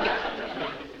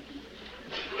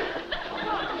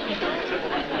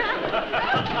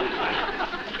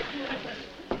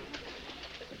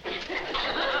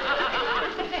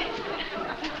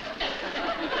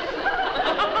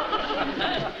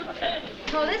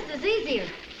 Oh, this is easier.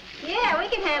 Yeah, we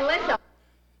can handle this.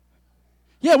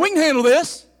 Yeah, we can handle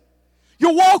this.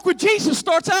 Your walk with Jesus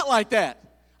starts out like that.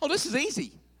 Oh, this is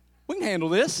easy. We can handle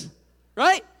this,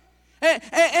 right?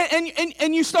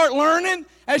 And you start learning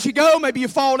as you go. Maybe you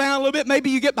fall down a little bit. Maybe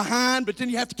you get behind, but then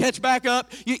you have to catch back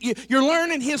up. You're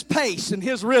learning his pace and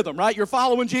his rhythm, right? You're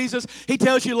following Jesus. He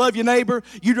tells you to love your neighbor.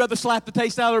 You'd rather slap the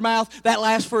taste out of their mouth. That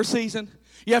lasts for a season.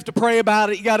 You have to pray about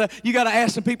it. You gotta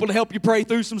ask some people to help you pray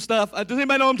through some stuff. Does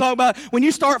anybody know what I'm talking about? When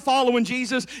you start following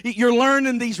Jesus, you're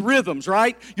learning these rhythms,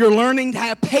 right? You're learning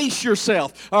how to pace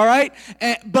yourself, all right?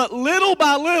 But little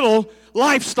by little,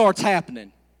 life starts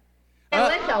happening. Well,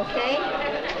 that's okay.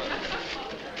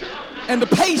 And the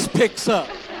pace picks up.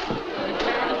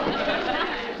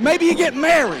 Maybe you get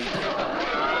married.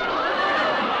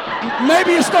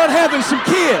 Maybe you start having some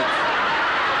kids.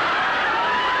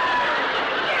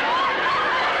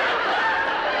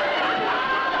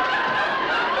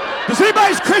 Does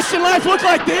anybody's Christian life look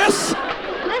like this?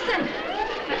 Listen,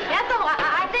 Ethel,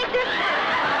 I think this...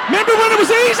 Remember when it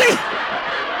was easy?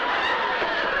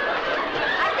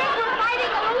 I think we're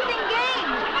fighting a losing game.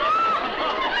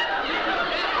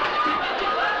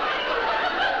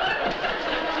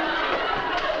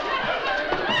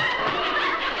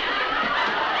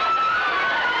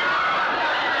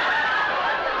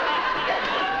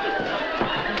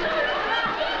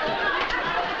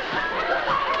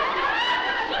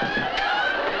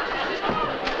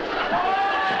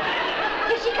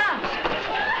 Here she comes.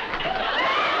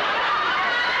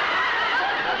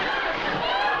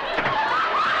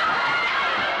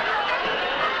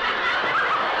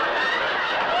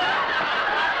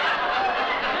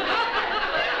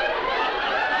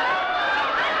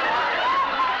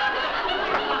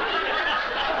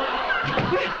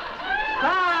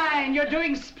 Fine, you're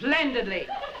doing splendidly.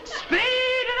 Speed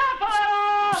it up a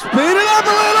little! Speed it up a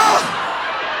little.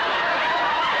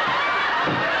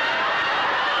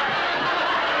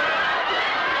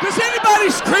 Does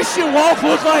anybody's Christian walk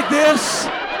look like this?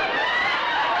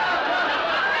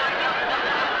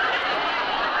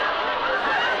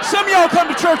 Some of y'all come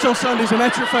to church on Sundays and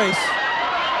that's your face.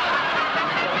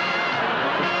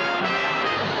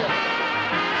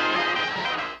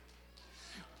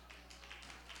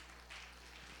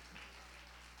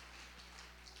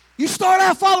 You start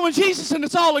out following Jesus and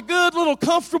it's all a good little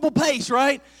comfortable pace,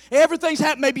 right? Everything's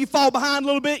happening. Maybe you fall behind a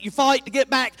little bit. You fight to get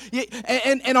back.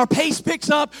 And our pace picks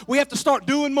up. We have to start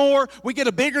doing more. We get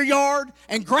a bigger yard.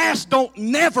 And grass don't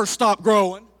never stop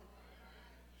growing.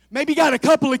 Maybe you got a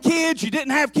couple of kids. You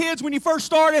didn't have kids when you first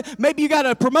started. Maybe you got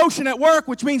a promotion at work,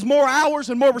 which means more hours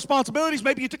and more responsibilities.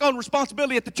 Maybe you took on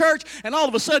responsibility at the church, and all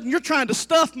of a sudden you're trying to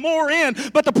stuff more in.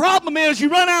 But the problem is you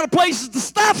run out of places to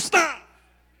stuff.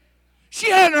 She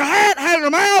had her hat, had her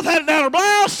mouth, had it down her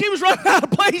blouse. She was running out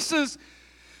of places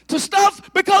to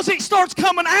stuff because it starts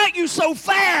coming at you so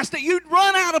fast that you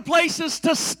run out of places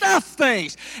to stuff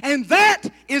things. And that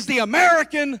is the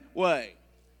American way.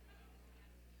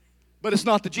 But it's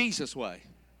not the Jesus way.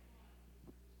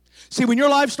 See, when your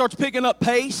life starts picking up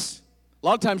pace, a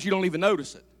lot of times you don't even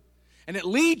notice it. And it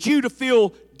leads you to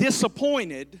feel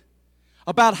disappointed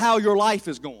about how your life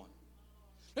is going.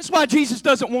 That's why Jesus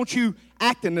doesn't want you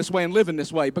acting this way and living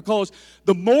this way, because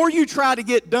the more you try to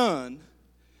get done,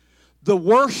 the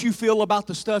worse you feel about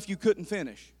the stuff you couldn't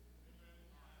finish.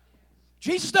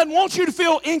 Jesus doesn't want you to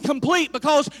feel incomplete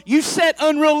because you set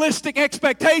unrealistic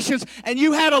expectations and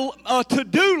you had a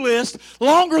to-do list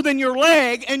longer than your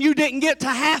leg and you didn't get to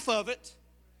half of it.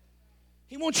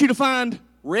 He wants you to find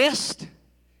rest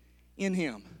in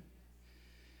Him.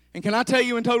 And can I tell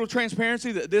you in total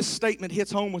transparency that this statement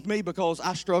hits home with me because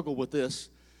I struggle with this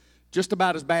just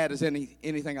about as bad as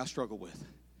anything I struggle with.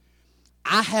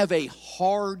 I have a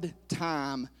hard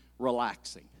time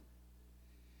relaxing.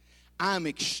 I'm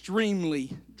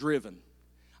extremely driven.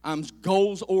 I'm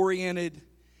goals-oriented.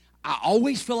 I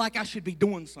always feel like I should be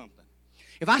doing something.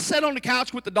 If I sit on the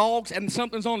couch with the dogs and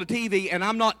something's on the TV and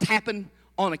I'm not tapping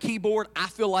on a keyboard, I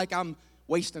feel like I'm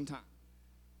wasting time.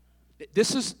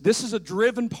 This is a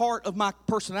driven part of my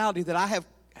personality that I have,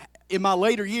 in my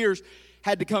later years,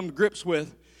 had to come to grips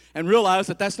with and realize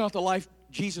that that's not the life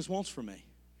Jesus wants for me.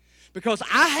 Because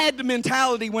I had the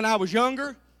mentality when I was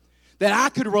younger that I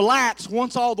could relax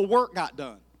once all the work got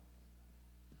done.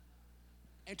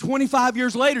 And 25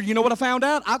 years later, you know what I found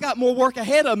out? I got more work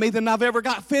ahead of me than I've ever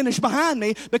got finished behind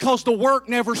me because the work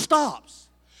never stops.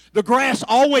 The grass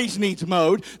always needs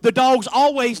mowed. The dogs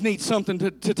always need something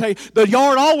to take. The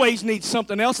yard always needs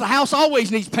something else. The house always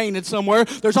needs painted somewhere.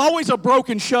 There's always a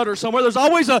broken shutter somewhere. There's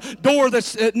always a door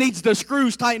that needs the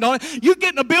screws tightened on it. You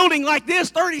get in a building like this,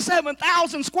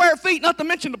 37,000 square feet, not to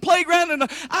mention the playground. And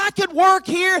I could work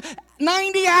here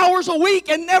 90 hours a week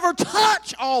and never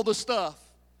touch all the stuff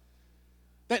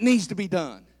that needs to be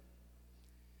done.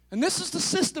 And this is the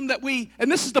system and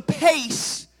this is the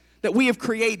pace that we have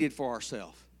created for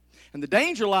ourselves. And the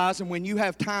danger lies in when you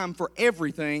have time for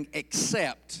everything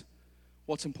except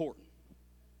what's important.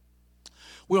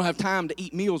 We don't have time to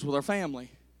eat meals with our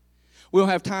family. We don't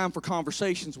have time for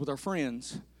conversations with our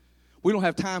friends. We don't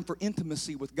have time for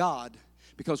intimacy with God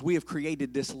because we have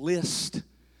created this list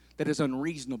that is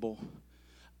unreasonable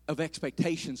of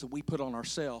expectations that we put on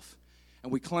ourselves,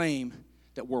 and we claim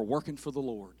that we're working for the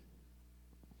Lord.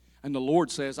 And the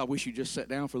Lord says, I wish you just sat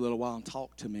down for a little while and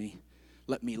talk to me.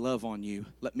 Let me love on you.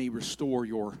 Let me restore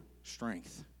your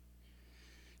strength.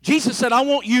 Jesus said, I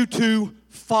want you to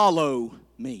follow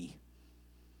me.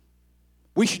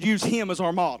 We should use Him as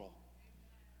our model.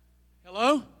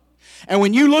 Hello? And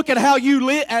when you look at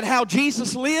how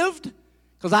Jesus lived,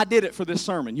 because I did it for this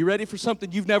sermon. You ready for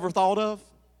something you've never thought of?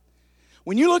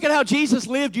 When you look at how Jesus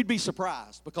lived, you'd be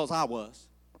surprised, because I was.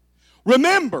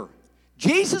 Remember,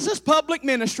 Jesus' public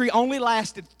ministry only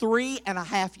lasted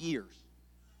 3.5 years.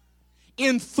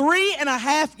 In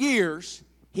 3.5 years,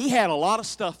 He had a lot of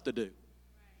stuff to do.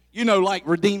 You know, like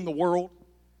redeem the world,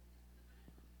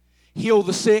 heal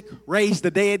the sick, raise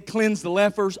the dead, cleanse the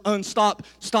lepers,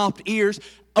 stopped ears,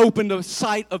 open the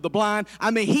sight of the blind.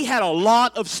 I mean, He had a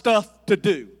lot of stuff to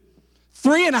do.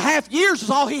 3.5 years is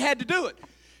all He had to do it.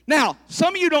 Now,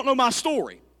 some of you don't know my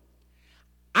story.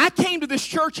 I came to this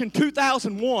church in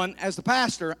 2001 as the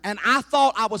pastor, and I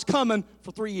thought I was coming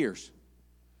for 3 years.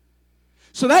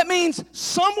 So that means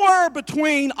somewhere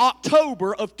between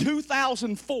October of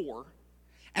 2004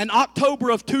 and October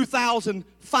of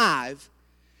 2005,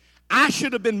 I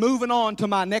should have been moving on to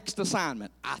my next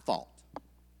assignment, I thought.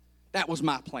 That was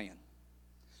my plan.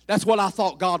 That's what I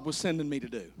thought God was sending me to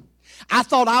do. I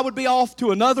thought I would be off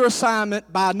to another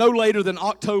assignment by no later than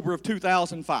October of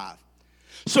 2005.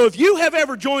 So if you have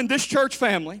ever joined this church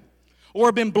family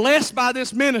or been blessed by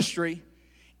this ministry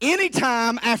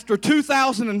anytime after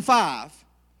 2005,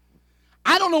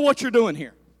 I don't know what you're doing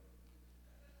here.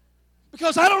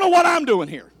 Because I don't know what I'm doing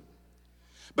here.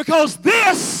 Because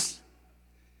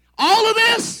all of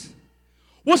this,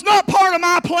 was not part of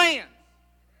my plan.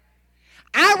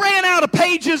 I ran out of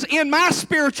pages in my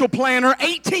spiritual planner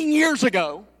 18 years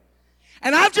ago.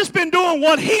 And I've just been doing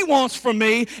what He wants from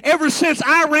me ever since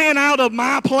I ran out of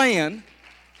my plan.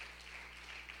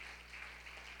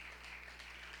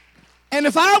 And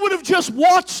if I would have just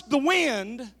watched the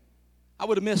wind, I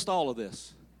would have missed all of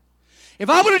this. If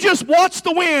I would have just watched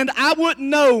the wind, I wouldn't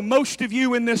know most of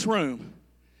you in this room.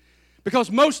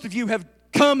 Because most of you have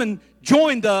come and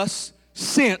joined us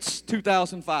since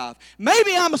 2005.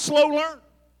 Maybe I'm a slow learner.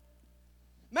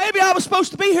 Maybe I was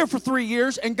supposed to be here for 3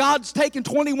 years and God's taken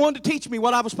 21 to teach me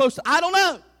what I was supposed to. I don't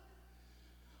know.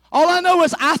 All I know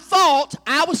is I thought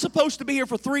I was supposed to be here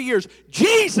for 3 years.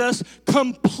 Jesus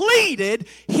completed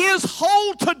his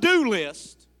whole to-do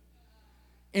list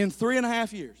in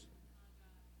 3.5 years.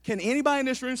 Can anybody in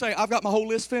this room say, I've got my whole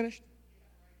list finished?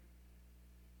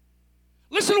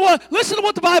 Listen to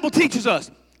what the Bible teaches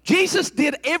us. Jesus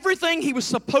did everything he was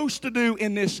supposed to do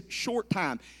in this short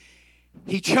time.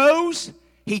 He chose,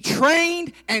 he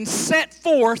trained, and set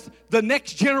forth the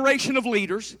next generation of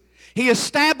leaders. He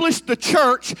established the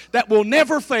church that will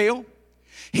never fail.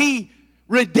 He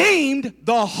redeemed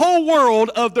the whole world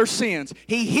of their sins.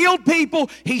 He healed people.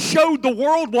 He showed the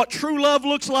world what true love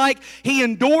looks like. He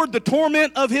endured the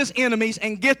torment of his enemies.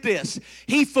 And get this,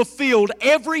 he fulfilled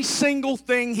every single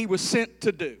thing he was sent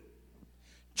to do.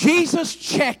 Jesus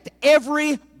checked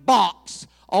every box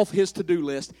off his to-do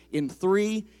list in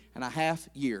 3.5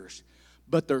 years.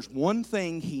 But there's one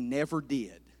thing he never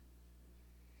did.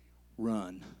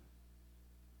 Run.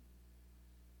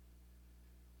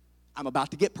 I'm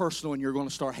about to get personal and you're going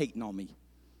to start hating on me.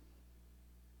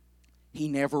 He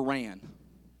never ran.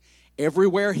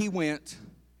 Everywhere he went,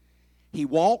 he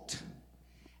walked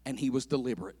and he was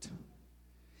deliberate.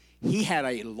 He had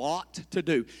a lot to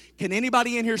do. Can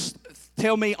anybody in here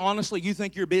tell me honestly you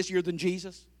think you're busier than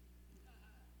Jesus?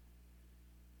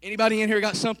 Anybody in here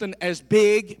got something as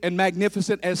big and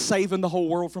magnificent as saving the whole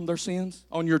world from their sins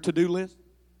on your to-do list?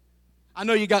 I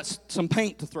know you got some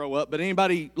paint to throw up, but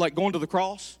anybody like going to the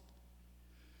cross?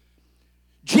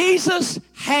 Jesus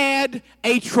had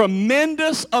a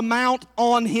tremendous amount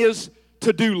on his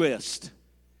to-do list.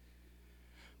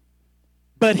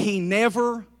 But he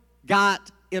never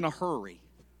got in a hurry.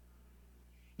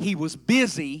 He was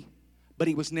busy, but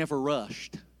he was never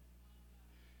rushed.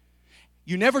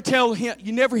 You never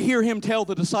hear him tell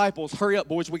the disciples, hurry up,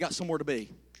 boys, we got somewhere to be.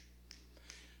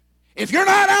 If you're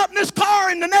not out in this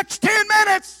car in the next 10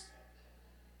 minutes,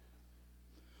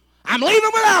 I'm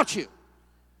leaving without you.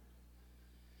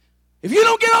 If you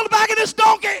don't get on the back of this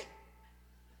donkey,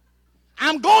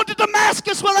 I'm going to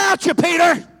Damascus without you,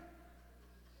 Peter.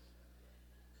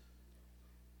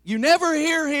 You never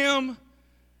hear him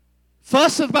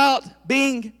fuss about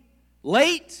being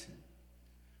late,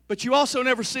 but you also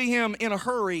never see him in a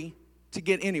hurry to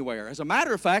get anywhere. As a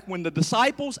matter of fact, when the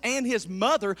disciples and his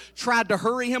mother tried to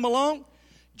hurry him along,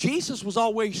 Jesus was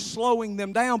always slowing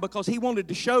them down because he wanted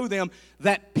to show them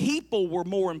that people were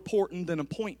more important than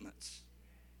appointments.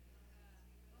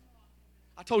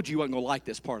 I told you wasn't going to like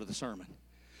this part of the sermon.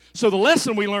 So the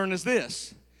lesson we learn is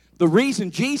this. The reason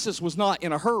Jesus was not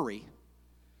in a hurry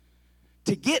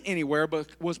to get anywhere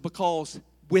was because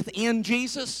within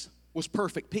Jesus was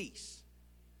perfect peace.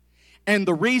 And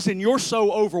the reason you're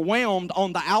so overwhelmed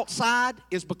on the outside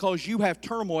is because you have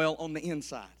turmoil on the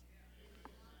inside.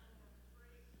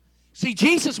 See,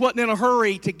 Jesus wasn't in a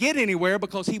hurry to get anywhere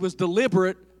because he was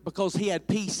deliberate, because he had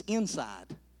peace inside.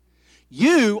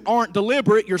 You aren't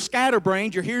deliberate, you're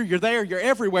scatterbrained, you're here, you're there, you're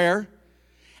everywhere.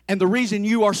 And the reason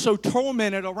you are so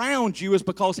tormented around you is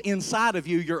because inside of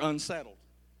you, you're unsettled.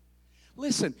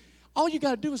 Listen, all you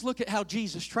got to do is look at how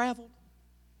Jesus traveled.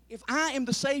 If I am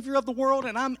the Savior of the world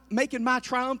and I'm making my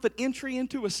triumphant entry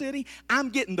into a city, I'm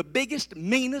getting the biggest,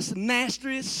 meanest,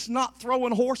 nastiest,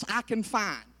 snot-throwing horse I can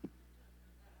find.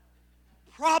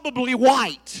 Probably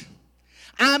white.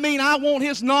 I mean, I want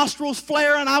his nostrils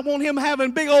flaring. I want him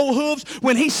having big old hooves.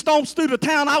 When he stomps through the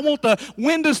town, I want the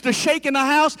windows to shake in the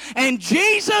house. And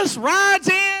Jesus rides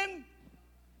in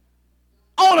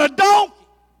on a donkey.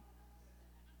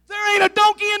 There ain't a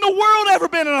donkey in the world ever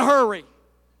been in a hurry.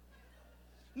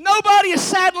 Nobody is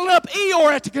saddling up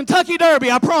Eeyore at the Kentucky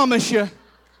Derby, I promise you.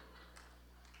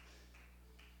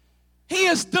 He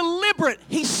is deliberate.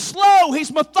 He's slow.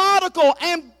 He's methodical.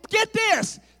 And get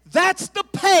this, that's the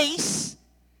pace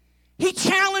he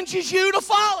challenges you to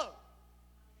follow.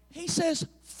 He says,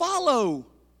 follow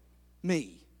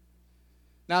me.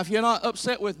 Now, if you're not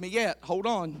upset with me yet, hold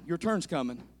on, your turn's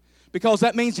coming. Because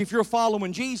that means if you're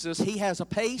following Jesus, he has a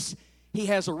pace, he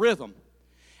has a rhythm.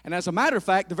 And as a matter of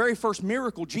fact, the very first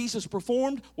miracle Jesus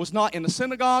performed was not in the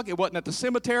synagogue, it wasn't at the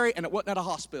cemetery, and it wasn't at a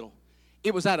hospital.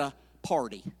 It was at a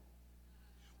party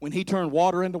when he turned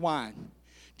water into wine.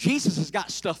 Jesus has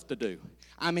got stuff to do.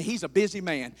 I mean, he's a busy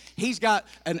man. He's got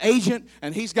an agent,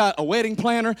 and he's got a wedding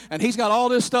planner, and he's got all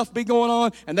this stuff be going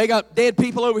on, and they got dead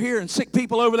people over here and sick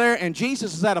people over there, and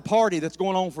Jesus is at a party that's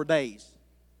going on for days.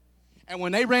 And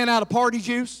when they ran out of party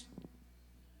juice,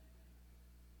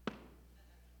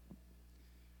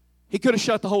 he could have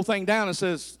shut the whole thing down and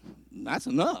says, that's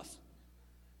enough.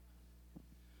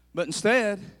 But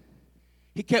instead,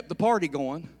 he kept the party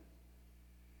going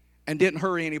and didn't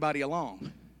hurry anybody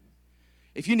along.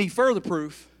 If you need further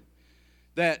proof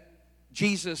that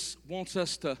Jesus wants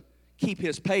us to keep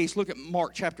his pace. Look at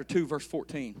Mark chapter 2, verse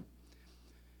 14.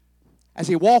 As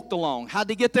he walked along, how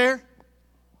did he get there?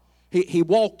 He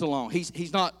walked along.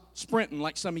 He's not sprinting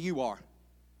like some of you are.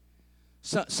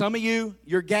 Some of you,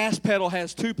 your gas pedal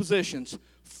has two positions,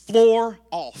 floor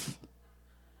off.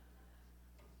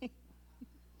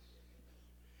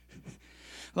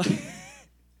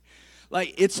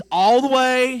 like it's all the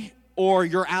way or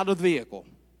you're out of the vehicle.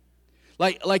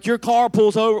 Like your car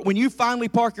pulls over. When you finally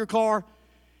park your car,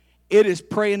 it is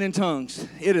praying in tongues.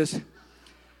 It is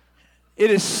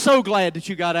so glad that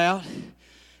you got out,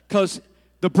 because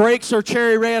the brakes are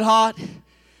cherry red hot.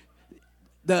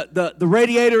 The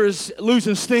radiator is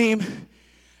losing steam.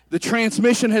 The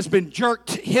transmission has been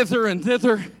jerked hither and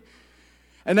thither.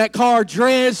 And that car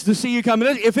dreads to see you coming.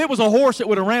 If it was a horse, it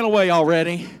would have ran away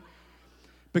already,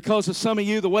 because of some of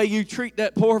you, the way you treat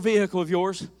that poor vehicle of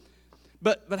yours.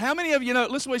 But how many of you know,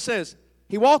 listen to what he says.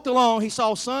 He walked along, he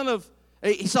saw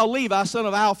Levi, son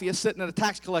of Alphaeus, sitting at a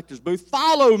tax collector's booth.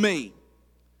 Follow me.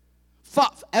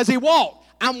 As he walked,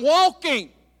 I'm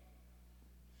walking.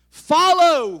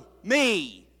 Follow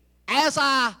me as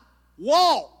I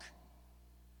walk.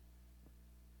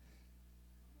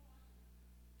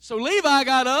 So Levi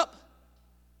got up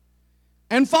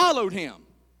and followed him.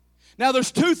 Now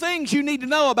there's two things you need to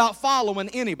know about following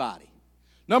anybody.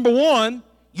 Number one,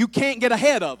 you can't get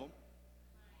ahead of them.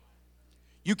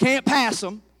 You can't pass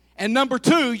them. And number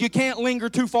two, you can't linger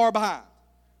too far behind.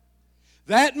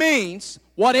 That means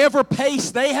whatever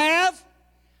pace they have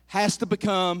has to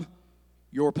become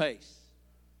your pace.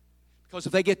 Because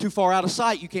if they get too far out of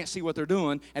sight, you can't see what they're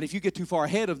doing. And if you get too far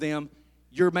ahead of them,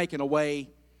 you're making a way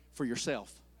for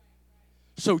yourself.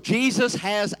 So Jesus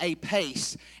has a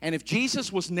pace. And if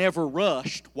Jesus was never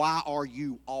rushed, why are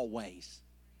you always?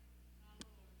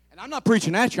 And I'm not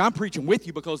preaching at you. I'm preaching with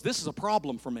you, because this is a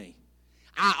problem for me.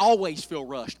 I always feel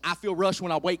rushed. I feel rushed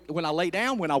when I lay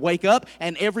down, when I wake up,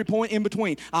 and every point in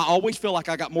between. I always feel like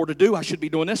I got more to do. I should be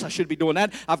doing this. I should be doing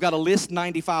that. I've got a list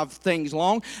 95 things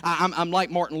long. I'm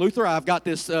like Martin Luther. I've got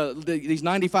these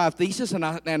 95 theses, and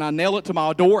I nail it to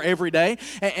my door every day.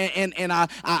 And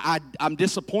I'm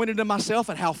disappointed in myself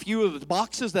at how few of the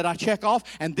boxes that I check off.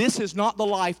 And this is not the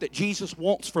life that Jesus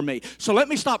wants for me. So let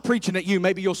me stop preaching at you.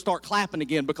 Maybe you'll start clapping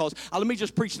again, because let me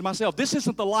just preach to myself. This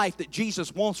isn't the life that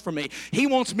Jesus wants for me. He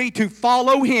wants me to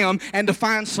follow him and to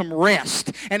find some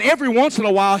rest. And every once in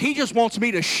a while, he just wants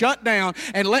me to shut down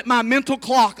and let my mental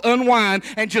clock unwind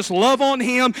and just love on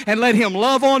him and let him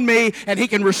love on me, and he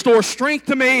can restore strength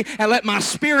to me and let my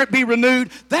spirit be renewed.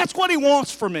 That's what he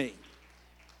wants for me.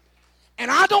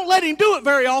 And I don't let him do it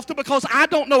very often, because I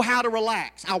don't know how to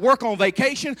relax. I work on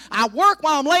vacation. I work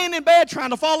while I'm laying in bed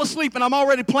trying to fall asleep, and I'm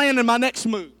already planning my next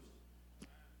move.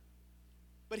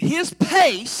 But his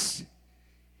pace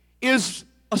is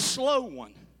a slow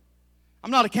one. I'm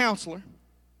not a counselor,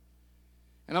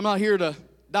 and I'm not here to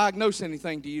diagnose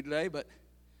anything to you today, but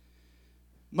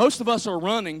most of us are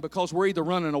running because we're either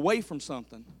running away from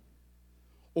something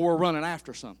or we're running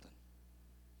after something.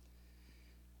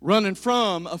 Running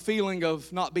from a feeling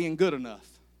of not being good enough.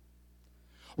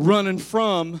 Running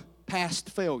from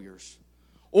past failures.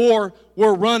 Or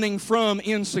we're running from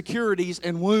insecurities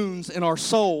and wounds in our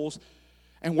souls,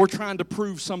 and we're trying to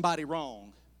prove somebody wrong.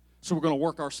 So we're going to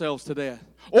work ourselves to death.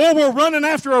 Or we're running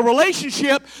after a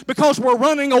relationship because we're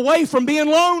running away from being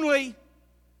lonely.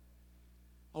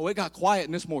 Oh, it got quiet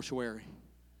in this mortuary.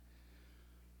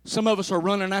 Some of us are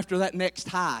running after that next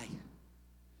high.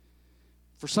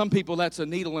 For some people, that's a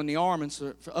needle in the arm, and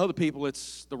for other people,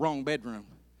 it's the wrong bedroom.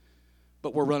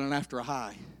 But we're running after a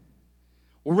high.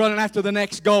 We're running after the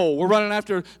next goal. We're running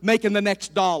after making the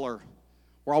next dollar.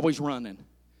 We're always running.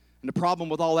 And the problem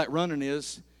with all that running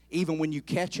is, even when you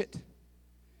catch it,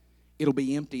 it'll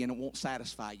be empty and it won't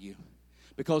satisfy you.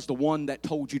 Because the one that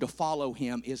told you to follow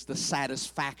him is the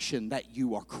satisfaction that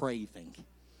you are craving.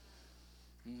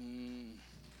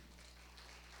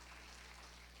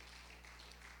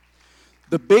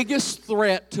 The biggest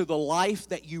threat to the life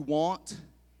that you want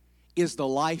is the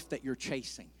life that you're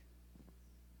chasing.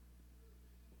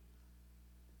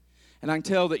 And I can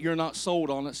tell that you're not sold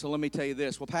on it, so let me tell you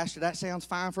this. Well, Pastor, that sounds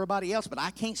fine for everybody else, but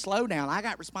I can't slow down. I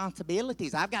got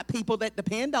responsibilities. I've got people that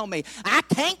depend on me. I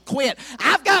can't quit.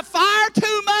 I've got far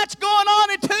too much going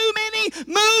on and too many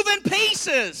moving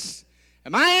pieces.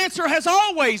 And my answer has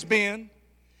always been,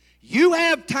 you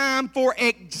have time for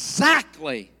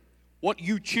exactly what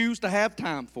you choose to have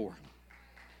time for.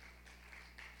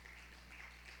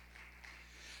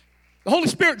 The Holy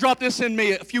Spirit dropped this in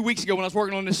me a few weeks ago when I was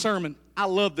working on this sermon. I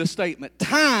love this statement.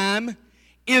 Time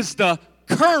is the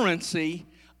currency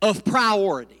of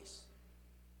priorities.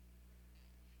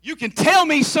 You can tell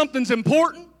me something's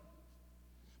important,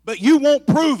 but you won't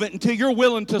prove it until you're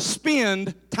willing to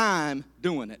spend time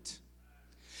doing it.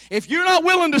 If you're not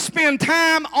willing to spend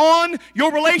time on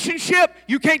your relationship,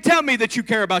 you can't tell me that you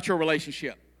care about your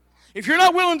relationship. If you're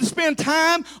not willing to spend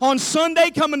time on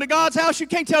Sunday coming to God's house, you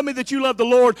can't tell me that you love the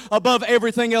Lord above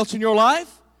everything else in your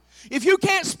life. If you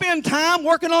can't spend time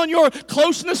working on your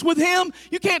closeness with Him,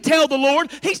 you can't tell the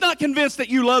Lord. He's not convinced that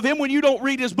you love Him when you don't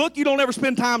read His book. You don't ever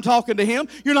spend time talking to Him.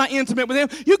 You're not intimate with Him.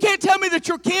 You can't tell me that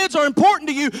your kids are important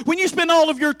to you when you spend all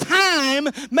of your time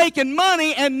making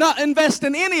money and not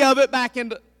investing any of it back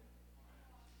into...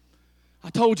 I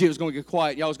told you it was going to get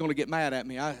quiet. Y'all was going to get mad at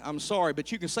me. I'm sorry,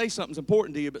 but you can say something's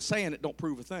important to you, but saying it don't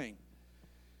prove a thing.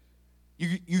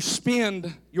 You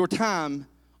spend your time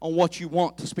on what you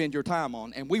want to spend your time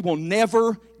on, and we will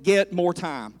never get more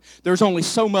time. There's only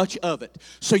so much of it.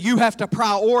 So you have to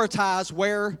prioritize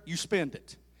where you spend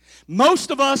it. Most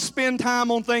of us spend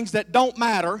time on things that don't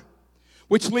matter,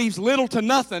 which leaves little to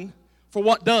nothing for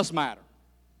what does matter.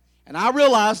 And I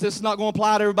realize this is not going to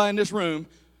apply to everybody in this room,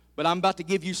 but I'm about to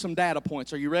give you some data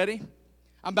points. Are you ready?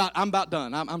 I'm about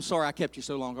done. I'm sorry I kept you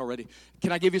so long already.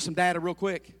 Can I give you some data real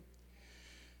quick?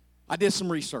 I did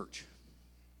some research.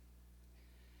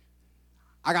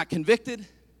 I got convicted,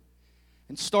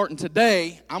 and starting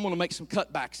today, I'm going to make some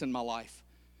cutbacks in my life.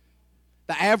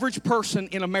 The average person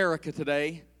in America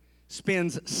today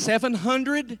spends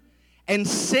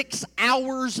 706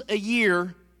 hours a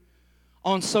year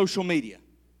on social media.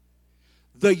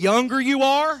 The younger you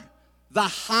are, the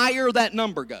higher that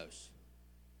number goes.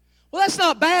 Well, that's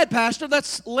not bad, Pastor.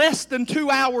 That's less than 2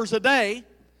 hours a day.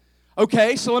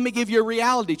 Okay, so let me give you a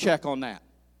reality check on that.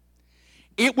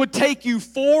 It would take you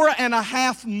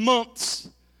 4.5 months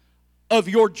of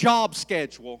your job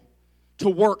schedule to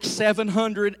work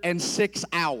 706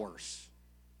 hours.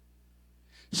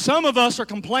 Some of us are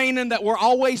complaining that we're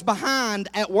always behind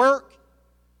at work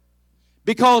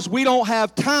because we don't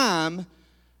have time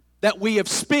that we have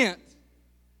spent.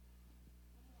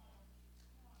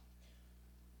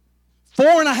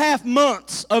 4.5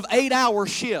 months of 8-hour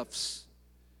shifts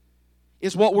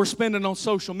is what we're spending on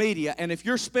social media. And if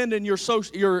you're spending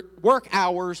your work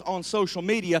hours on social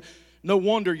media, no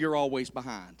wonder you're always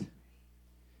behind.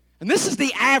 And this is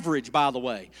the average, by the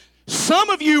way.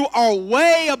 Some of you are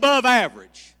way above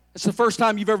average. It's the first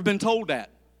time you've ever been told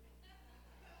that.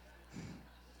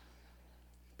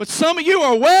 But some of you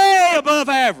are way above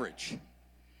average.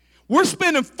 We're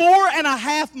spending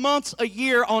 4.5 months a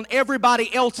year on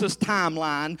everybody else's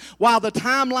timeline while the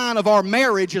timeline of our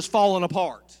marriage is falling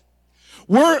apart.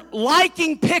 We're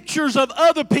liking pictures of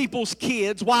other people's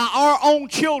kids while our own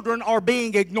children are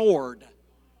being ignored.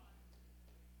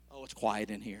 Oh, it's quiet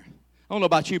in here. I don't know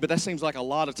about you, but that seems like a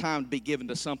lot of time to be given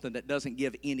to something that doesn't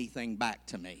give anything back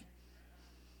to me.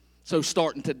 So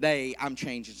starting today, I'm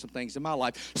changing some things in my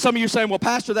life. Some of you are saying, well,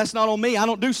 Pastor, that's not on me. I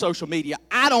don't do social media.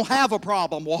 I don't have a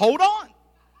problem. Well, hold on.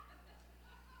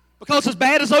 Because as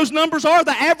bad as those numbers are,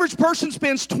 the average person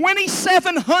spends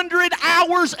 2,700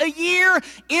 hours a year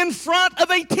in front of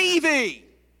a TV.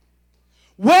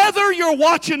 Whether you're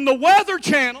watching the Weather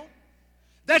Channel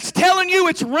that's telling you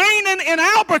it's raining in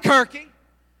Albuquerque,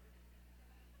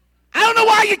 I don't know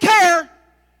why you care,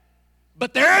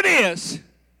 but there it is.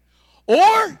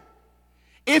 Or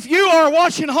if you are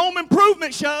watching home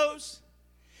improvement shows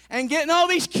and getting all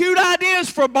these cute ideas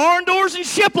for barn doors and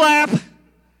shiplap,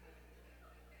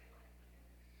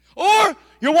 or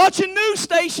you're watching news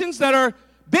stations that are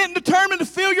bent and determined to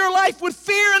fill your life with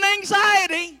fear and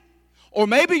anxiety, or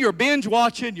maybe you're binge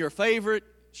watching your favorite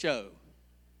show.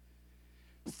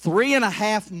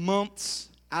 3.5 months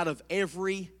out of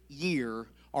every year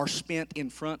are spent in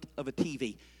front of a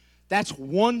TV. That's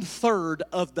 1/3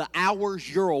 of the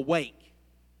hours you're awake.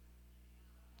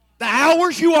 The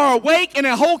hours you are awake in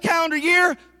a whole calendar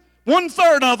year,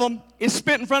 1/3 of them is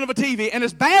spent in front of a TV. And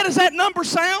as bad as that number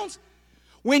sounds,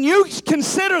 when you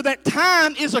consider that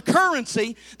time is a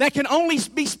currency that can only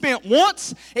be spent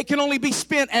once, it can only be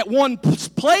spent at one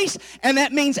place, and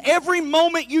that means every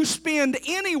moment you spend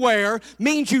anywhere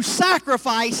means you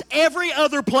sacrifice every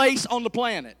other place on the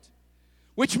planet.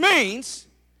 Which means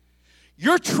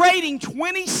you're trading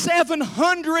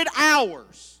 2,700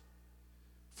 hours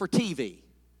for TV.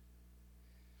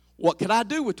 What could I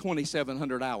do with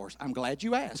 2,700 hours? I'm glad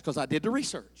you asked, because I did the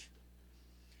research.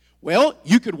 Well,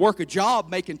 you could work a job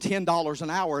making $10 an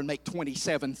hour and make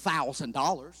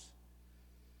 $27,000.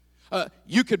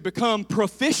 You could become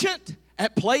proficient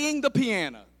at playing the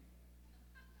piano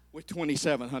with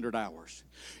 2,700 hours.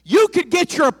 You could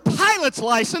get your pilot's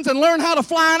license and learn how to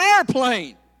fly an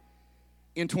airplane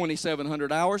in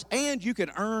 2,700 hours, and you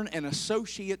can earn an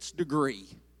associate's degree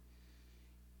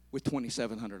with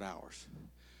 2,700 hours.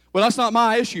 Well, that's not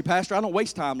my issue, Pastor. I don't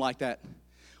waste time like that.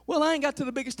 Well, I ain't got to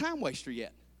the biggest time waster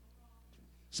yet.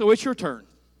 So it's your turn.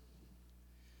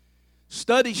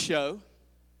 Studies show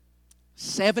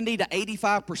 70 to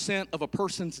 85% of a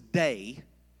person's day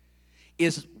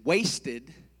is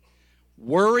wasted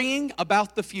worrying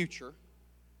about the future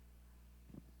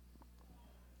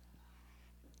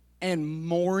and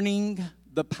mourning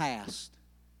the past.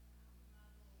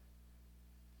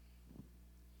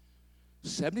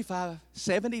 70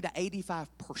 to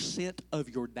 85% of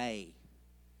your day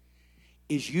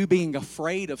is you being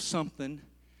afraid of something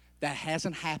that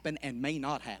hasn't happened and may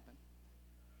not happen,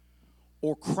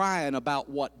 or crying about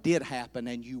what did happen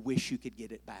and you wish you could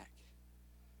get it back.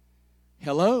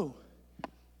 Hello?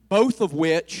 Both of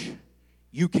which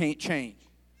you can't change.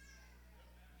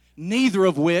 Neither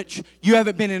of which you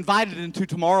haven't been invited into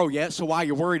tomorrow yet, so why are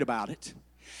you worried about it?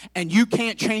 And you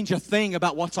can't change a thing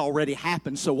about what's already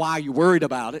happened, so why are you worried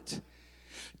about it?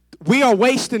 We are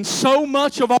wasting so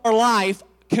much of our life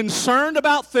concerned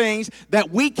about things that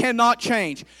we cannot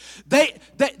change.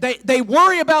 They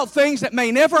worry about things that may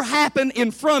never happen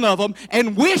in front of them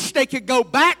and wish they could go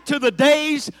back to the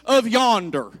days of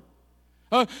yonder.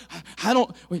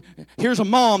 Here's a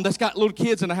mom that's got little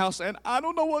kids in the house saying, I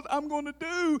don't know what I'm going to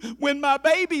do when my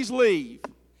babies leave.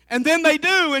 And then they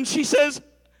do, and she says,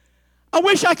 I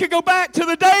wish I could go back to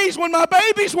the days when my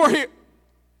babies were here.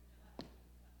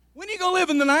 When are you going to live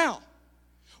in the now?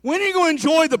 When are you going to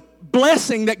enjoy the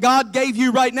blessing that God gave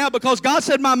you right now? Because God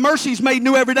said, my mercy is made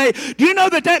new every day. Do you know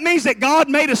that means that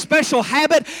God made a special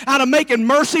habit out of making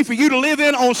mercy for you to live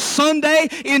in on Sunday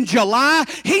in July?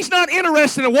 He's not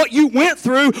interested in what you went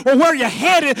through or where you're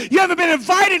headed. You haven't been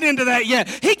invited into that yet.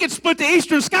 He could split the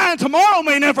eastern sky and tomorrow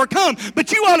may never come.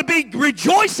 But you ought to be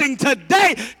rejoicing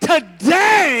today.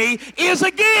 Today is a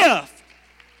gift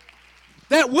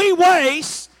that we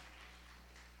waste.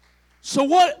 So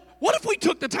what if we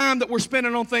took the time that we're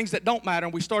spending on things that don't matter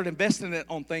and we started investing it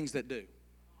on things that do?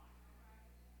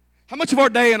 How much of our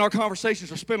day and our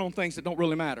conversations are spent on things that don't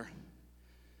really matter?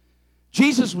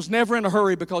 Jesus was never in a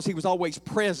hurry because he was always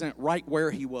present right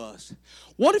where he was.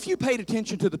 What if you paid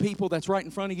attention to the people that's right in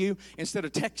front of you instead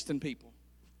of texting people?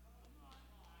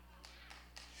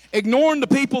 Ignoring the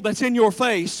people that's in your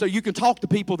face so you can talk to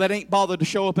people that ain't bothered to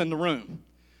show up in the room.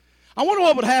 I wonder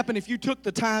what would happen if you took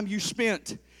the time you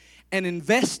spent and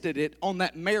invested it on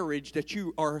that marriage that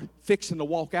you are fixing to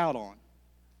walk out on.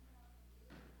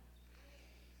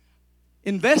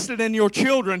 Invested in your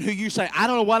children who you say, I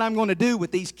don't know what I'm going to do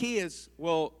with these kids.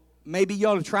 Well, maybe you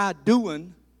ought to try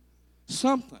doing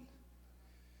something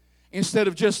instead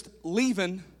of just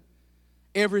leaving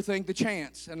everything to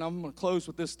chance. And I'm going to close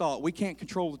with this thought. We can't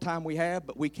control the time we have,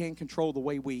 but we can control the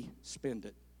way we spend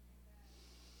it.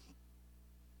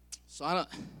 So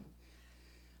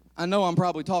I know I'm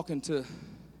probably talking to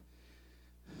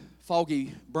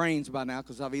foggy brains by now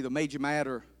because I've either made you mad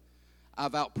or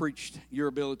I've outpreached your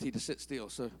ability to sit still.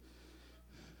 So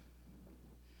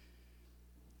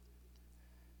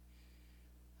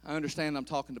I understand I'm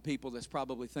talking to people that's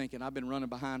probably thinking, I've been running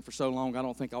behind for so long, I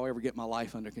don't think I'll ever get my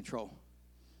life under control.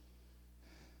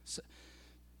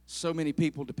 So many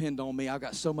people depend on me. I've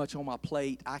got so much on my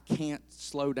plate. I can't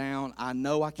slow down. I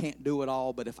know I can't do it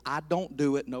all, but if I don't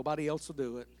do it, nobody else will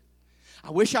do it. I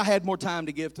wish I had more time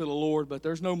to give to the Lord, but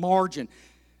there's no margin.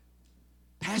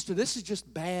 Pastor, this is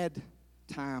just bad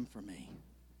time for me.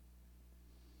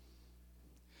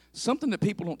 Something that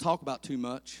people don't talk about too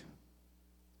much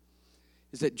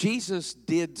is that Jesus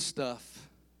did stuff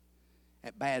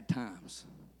at bad times.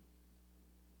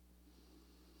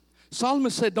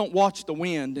 Solomon said, don't watch the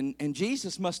wind, and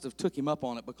Jesus must have took him up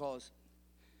on it because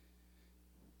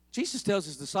Jesus tells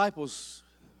his disciples,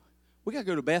 we got to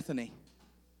go to Bethany.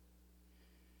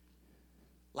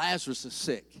 Lazarus is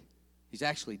sick. He's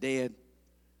actually dead.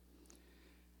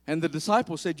 And the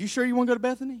disciples said, you sure you want to go to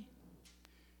Bethany?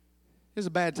 It's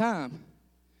a bad time.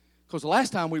 Because the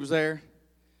last time we was there,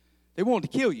 they wanted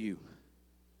to kill you.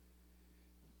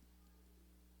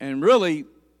 And really,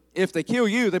 if they kill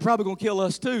you, they're probably going to kill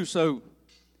us too. So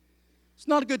it's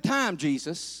not a good time,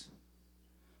 Jesus,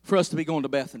 for us to be going to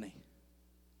Bethany.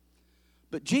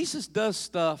 But Jesus does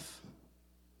stuff,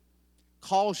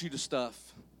 calls you to stuff,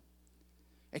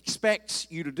 expects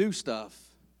you to do stuff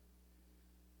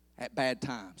at bad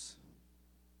times.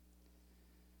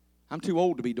 I'm too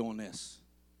old to be doing this.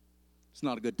 It's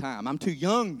not a good time. I'm too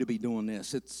young to be doing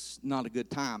this. It's not a good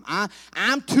time.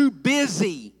 I'm too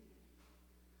busy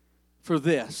for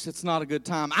this. It's not a good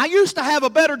time. I used to have a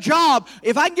better job.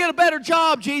 If I can get a better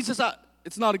job, Jesus,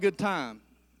 it's not a good time.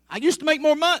 I used to make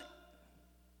more money.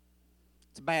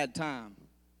 It's a bad time.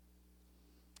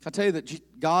 Can I tell you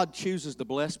that God chooses to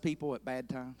bless people at bad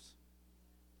times?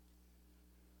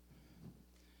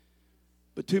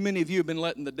 But too many of you have been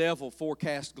letting the devil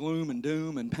forecast gloom and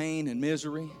doom and pain and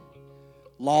misery,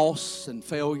 loss and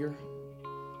failure.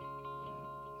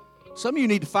 Some of you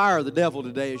need to fire the devil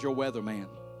today as your weatherman.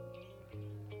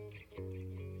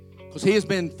 Because he has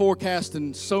been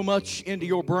forecasting so much into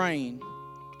your brain.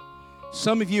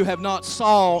 Some of you have not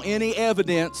saw any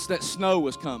evidence that snow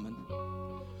was coming.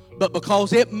 But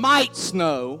because it might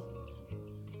snow,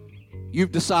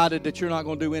 you've decided that you're not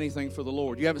going to do anything for the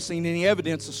Lord. You haven't seen any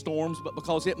evidence of storms, but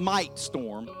because it might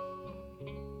storm,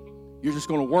 you're just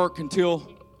going to work until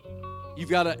you've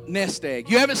got a nest egg.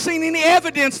 You haven't seen any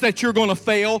evidence that you're going to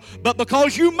fail, but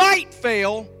because you might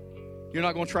fail, you're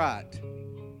not going to try it.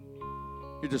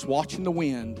 You're just watching the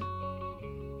wind,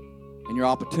 and your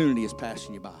opportunity is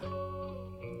passing you by.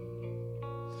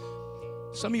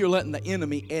 Some of you are letting the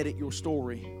enemy edit your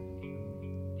story.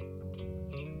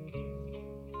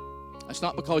 It's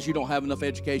not because you don't have enough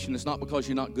education. It's not because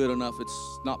you're not good enough.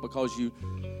 It's not because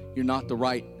you're not the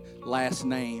right last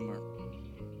name.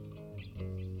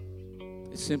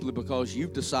 It's simply because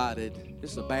you've decided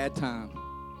this is a bad time.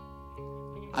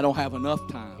 I don't have enough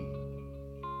time.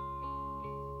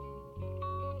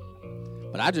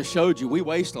 But I just showed you we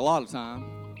waste a lot of time.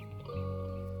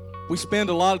 We spend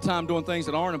a lot of time doing things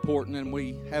that aren't important, and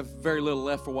we have very little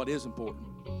left for what is important.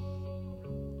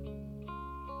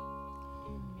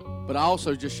 But I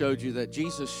also just showed you that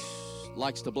Jesus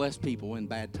likes to bless people in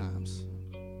bad times.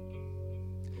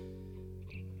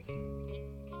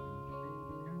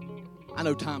 I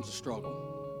know time's a struggle.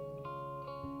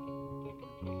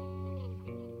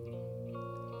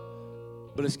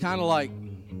 But it's kind of like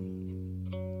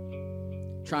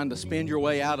trying to spend your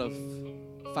way out of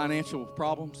financial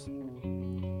problems.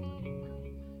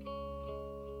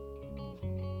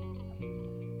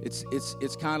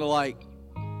 It's kind of like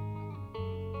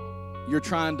you're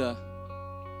trying to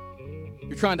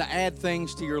add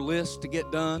things to your list to get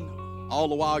done, all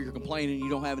the while you're complaining you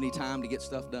don't have any time to get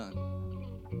stuff done.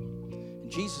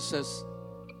 And Jesus says,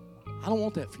 I don't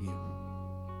want that for you.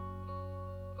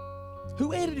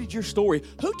 Who edited your story?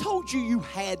 Who told you you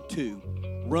had to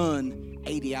run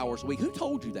 80 hours a week? Who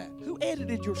told you that? Who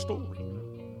edited your story?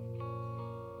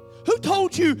 Who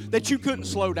told you that you couldn't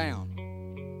slow down?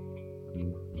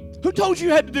 Who told you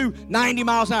you had to do 90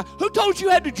 miles an hour? Who told you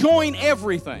you had to join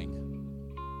everything?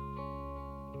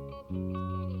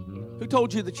 Who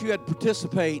told you that you had to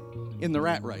participate in the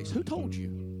rat race? Who told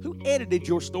you? Who edited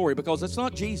your story? Because it's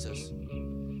not Jesus.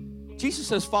 Jesus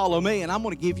says, follow me, and I'm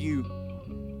going to give you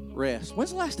rest.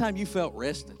 When's the last time you felt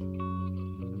rested?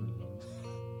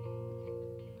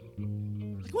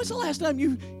 When's the last time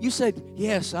you said,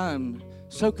 yes, I'm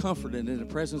so comforted in the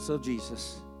presence of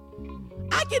Jesus?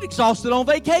 I get exhausted on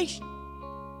vacation.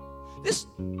 This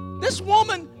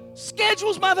woman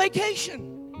schedules my vacation.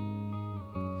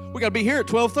 We got to be here at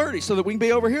 12:30 so that we can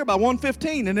be over here by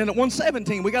 1:15, and then at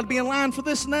 1:17 we got to be in line for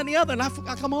this and that and the other. And I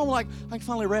come home like I can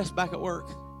finally rest back at work.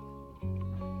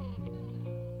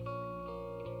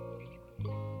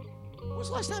 When's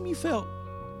the last time you felt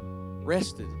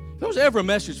rested? If there was ever a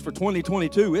message for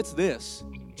 2022, it's this.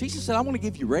 Jesus said, I want to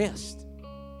give you rest.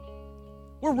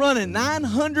 We're running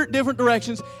 900 different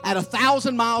directions at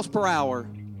 1,000 miles per hour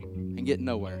and getting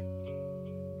nowhere.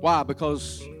 Why?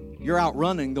 Because you're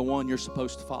outrunning the one you're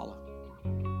supposed to follow.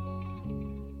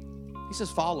 He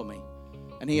says, follow me.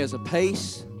 And he has a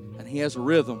pace and he has a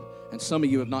rhythm. And some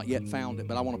of you have not yet found it,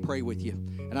 but I want to pray with you.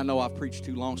 And I know I've preached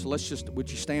too long, so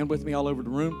would you stand with me all over the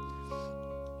room?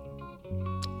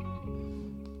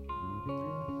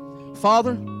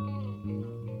 Father,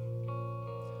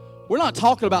 we're not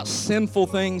talking about sinful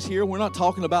things here. We're not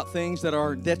talking about things that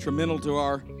are detrimental to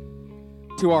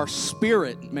our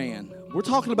spirit, man. We're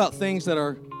talking about things that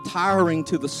are tiring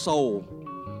to the soul,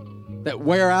 that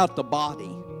wear out the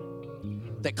body,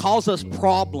 that cause us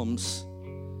problems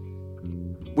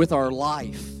with our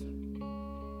life.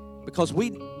 Because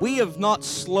we have not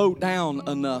slowed down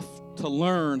enough to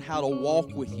learn how to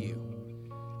walk with you,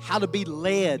 how to be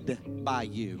led by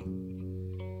you.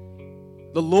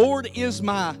 The Lord is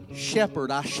my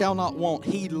shepherd, I shall not want.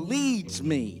 He leads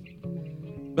me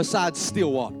beside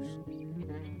still waters.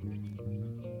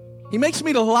 He makes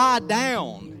me to lie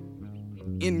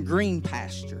down in green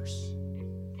pastures.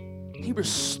 He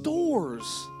restores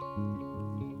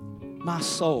my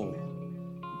soul.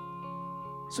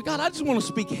 So God, I just want to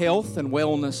speak health and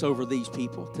wellness over these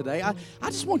people today. I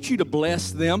just want you to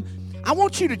bless them. I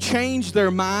want you to change their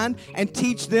mind and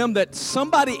teach them that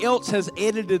somebody else has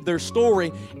edited their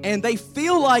story and they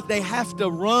feel like they have to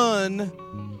run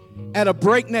at a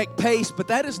breakneck pace, but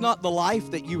that is not the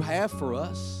life that you have for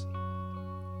us.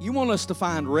 You want us to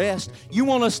find rest. You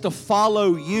want us to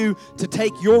follow you, to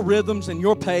take your rhythms and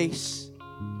your pace.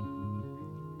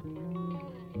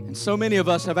 And so many of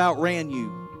us have outran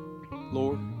you,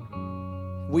 Lord.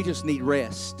 We just need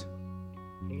rest.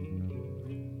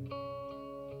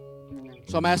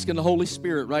 So I'm asking the Holy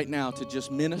Spirit right now to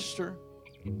just minister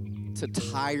to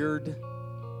tired,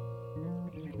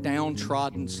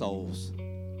 downtrodden souls.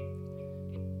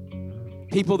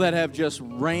 People that have just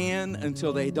ran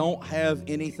until they don't have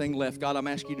anything left. God, I'm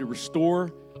asking you to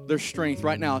restore their strength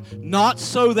right now. Not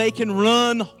so they can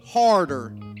run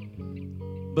harder,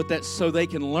 but that so they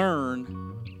can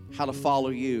learn how to follow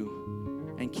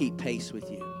you and keep pace with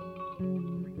you.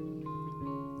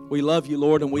 We love you,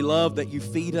 Lord, and we love that you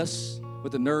feed us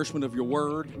with the nourishment of your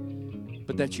word,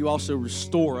 but that you also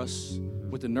restore us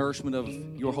with the nourishment of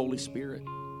your Holy Spirit.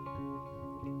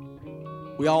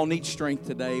 We all need strength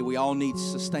today. We all need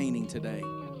sustaining today.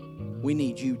 We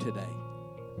need you today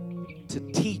to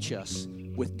teach us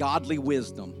with godly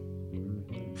wisdom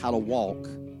how to walk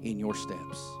in your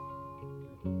steps.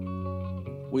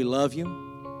 We love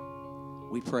you.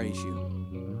 We praise you.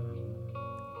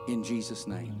 In Jesus'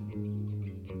 name,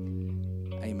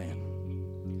 amen.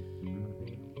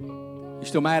 You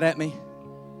still mad at me?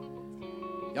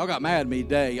 Y'all got mad at me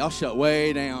today. Y'all shut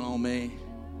way down on me.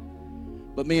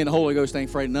 But me and the Holy Ghost ain't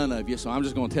afraid of none of you, so I'm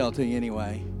just going to tell it to you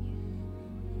anyway.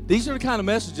 These are the kind of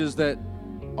messages that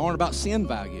aren't about sin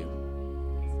value.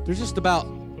 They're just about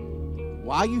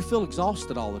why you feel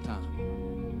exhausted all the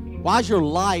time. Why is your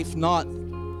life not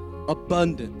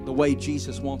abundant the way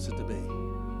Jesus wants it to be?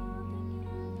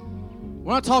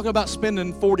 We're not talking about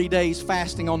spending 40 days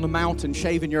fasting on the mountain,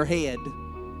 shaving your head,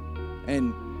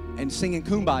 and singing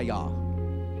Kumbaya.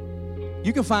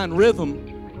 You can find rhythm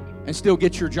and still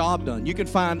get your job done. You can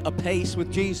find a pace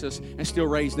with Jesus and still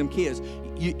raise them kids.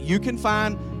 You can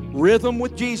find rhythm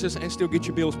with Jesus and still get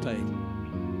your bills paid.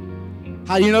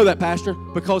 How do you know that, Pastor?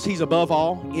 Because he's above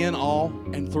all, in all,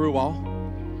 and through all.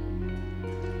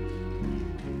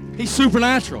 He's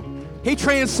supernatural. He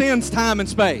transcends time and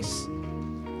space.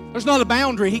 There's not a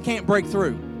boundary he can't break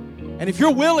through. And if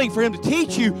you're willing for him to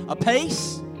teach you a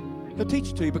pace, he'll teach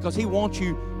it to you because he wants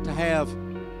you to have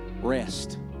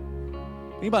rest.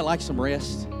 Anybody like some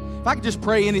rest? If I could just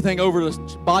pray anything over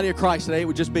the body of Christ today, it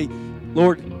would just be,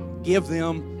 Lord, give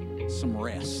them some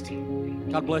rest.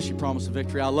 God bless you, promise of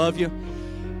victory. I love you.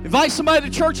 Invite somebody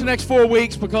to church the next 4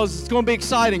 weeks because it's going to be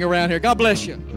exciting around here. God bless you.